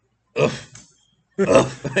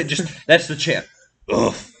 Just that's the chant.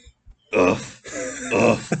 Oof. Oof.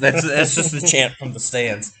 Oof. That's just the chant from the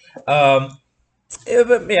stands. But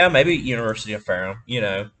yeah, maybe University of Ferrum.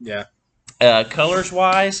 Yeah. Colors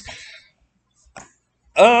wise,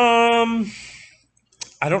 I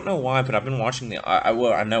don't know why, but I've been watching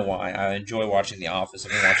I know why. I enjoy watching The Office.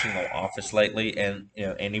 I've been watching The Office lately, and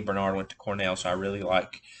Andy Bernard went to Cornell, so I really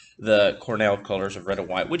like the Cornell colors of red and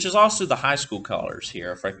white, which is also the high school colors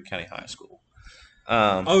here at Franklin County High School.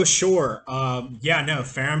 Oh, sure. Yeah, no,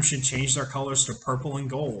 Ferrum should change their colors to purple and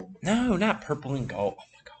gold. No, not purple and gold. Oh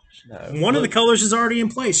my gosh, no. One of the colors is already in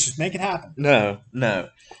place. Just make it happen. No.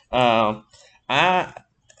 I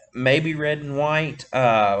maybe red and white.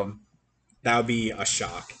 That would be a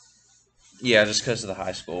shock. Yeah, just because of the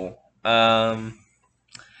high school. I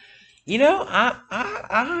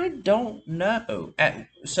don't know.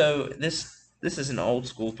 So this is an old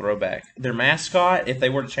school throwback. Their mascot, if they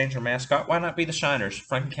were to change their mascot, why not be the Shiners?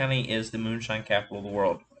 Franklin County is the moonshine capital of the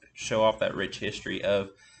world. Show off that rich history of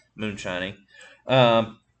moonshining.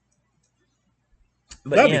 But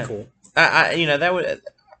That'd yeah, be cool. that would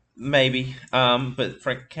maybe. But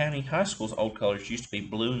Franklin County High School's old colors used to be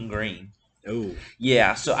blue and green. Oh.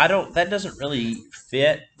 Yeah, so that doesn't really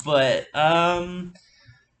fit, but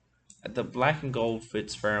the black and gold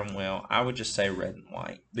fits Ferrum well. I would just say red and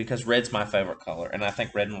white because red's my favorite color, and I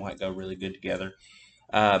think red and white go really good together.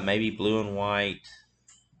 Maybe blue and white,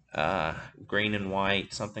 green and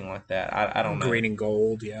white, something like that. I don't know. Green and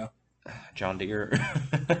gold, yeah. John Deere.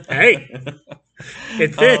 Hey,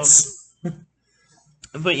 it fits.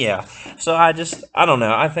 But yeah, so I don't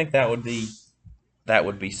know. I think that would be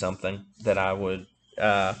something that I would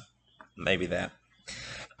maybe that.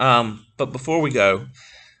 But before we go,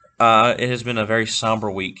 it has been a very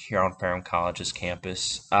somber week here on Ferrum College's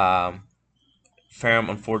campus. Ferrum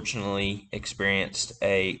unfortunately experienced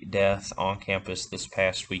a death on campus this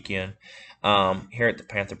past weekend. Here at the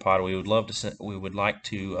Panther Pod, we would like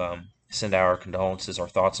to send our condolences, our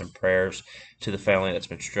thoughts and prayers to the family that's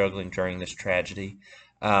been struggling during this tragedy,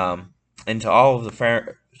 and to all of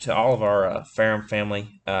our Ferrum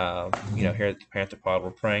family. Here at the Panther Pod,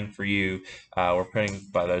 we're praying for you. We're praying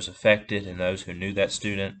by those affected and those who knew that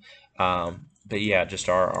student. But yeah, just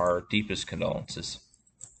our deepest condolences.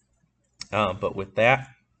 But with that,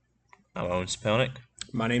 I'm Owen Spelnick.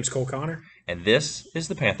 My name's Cole Connor. And this is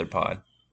the Panther Pod.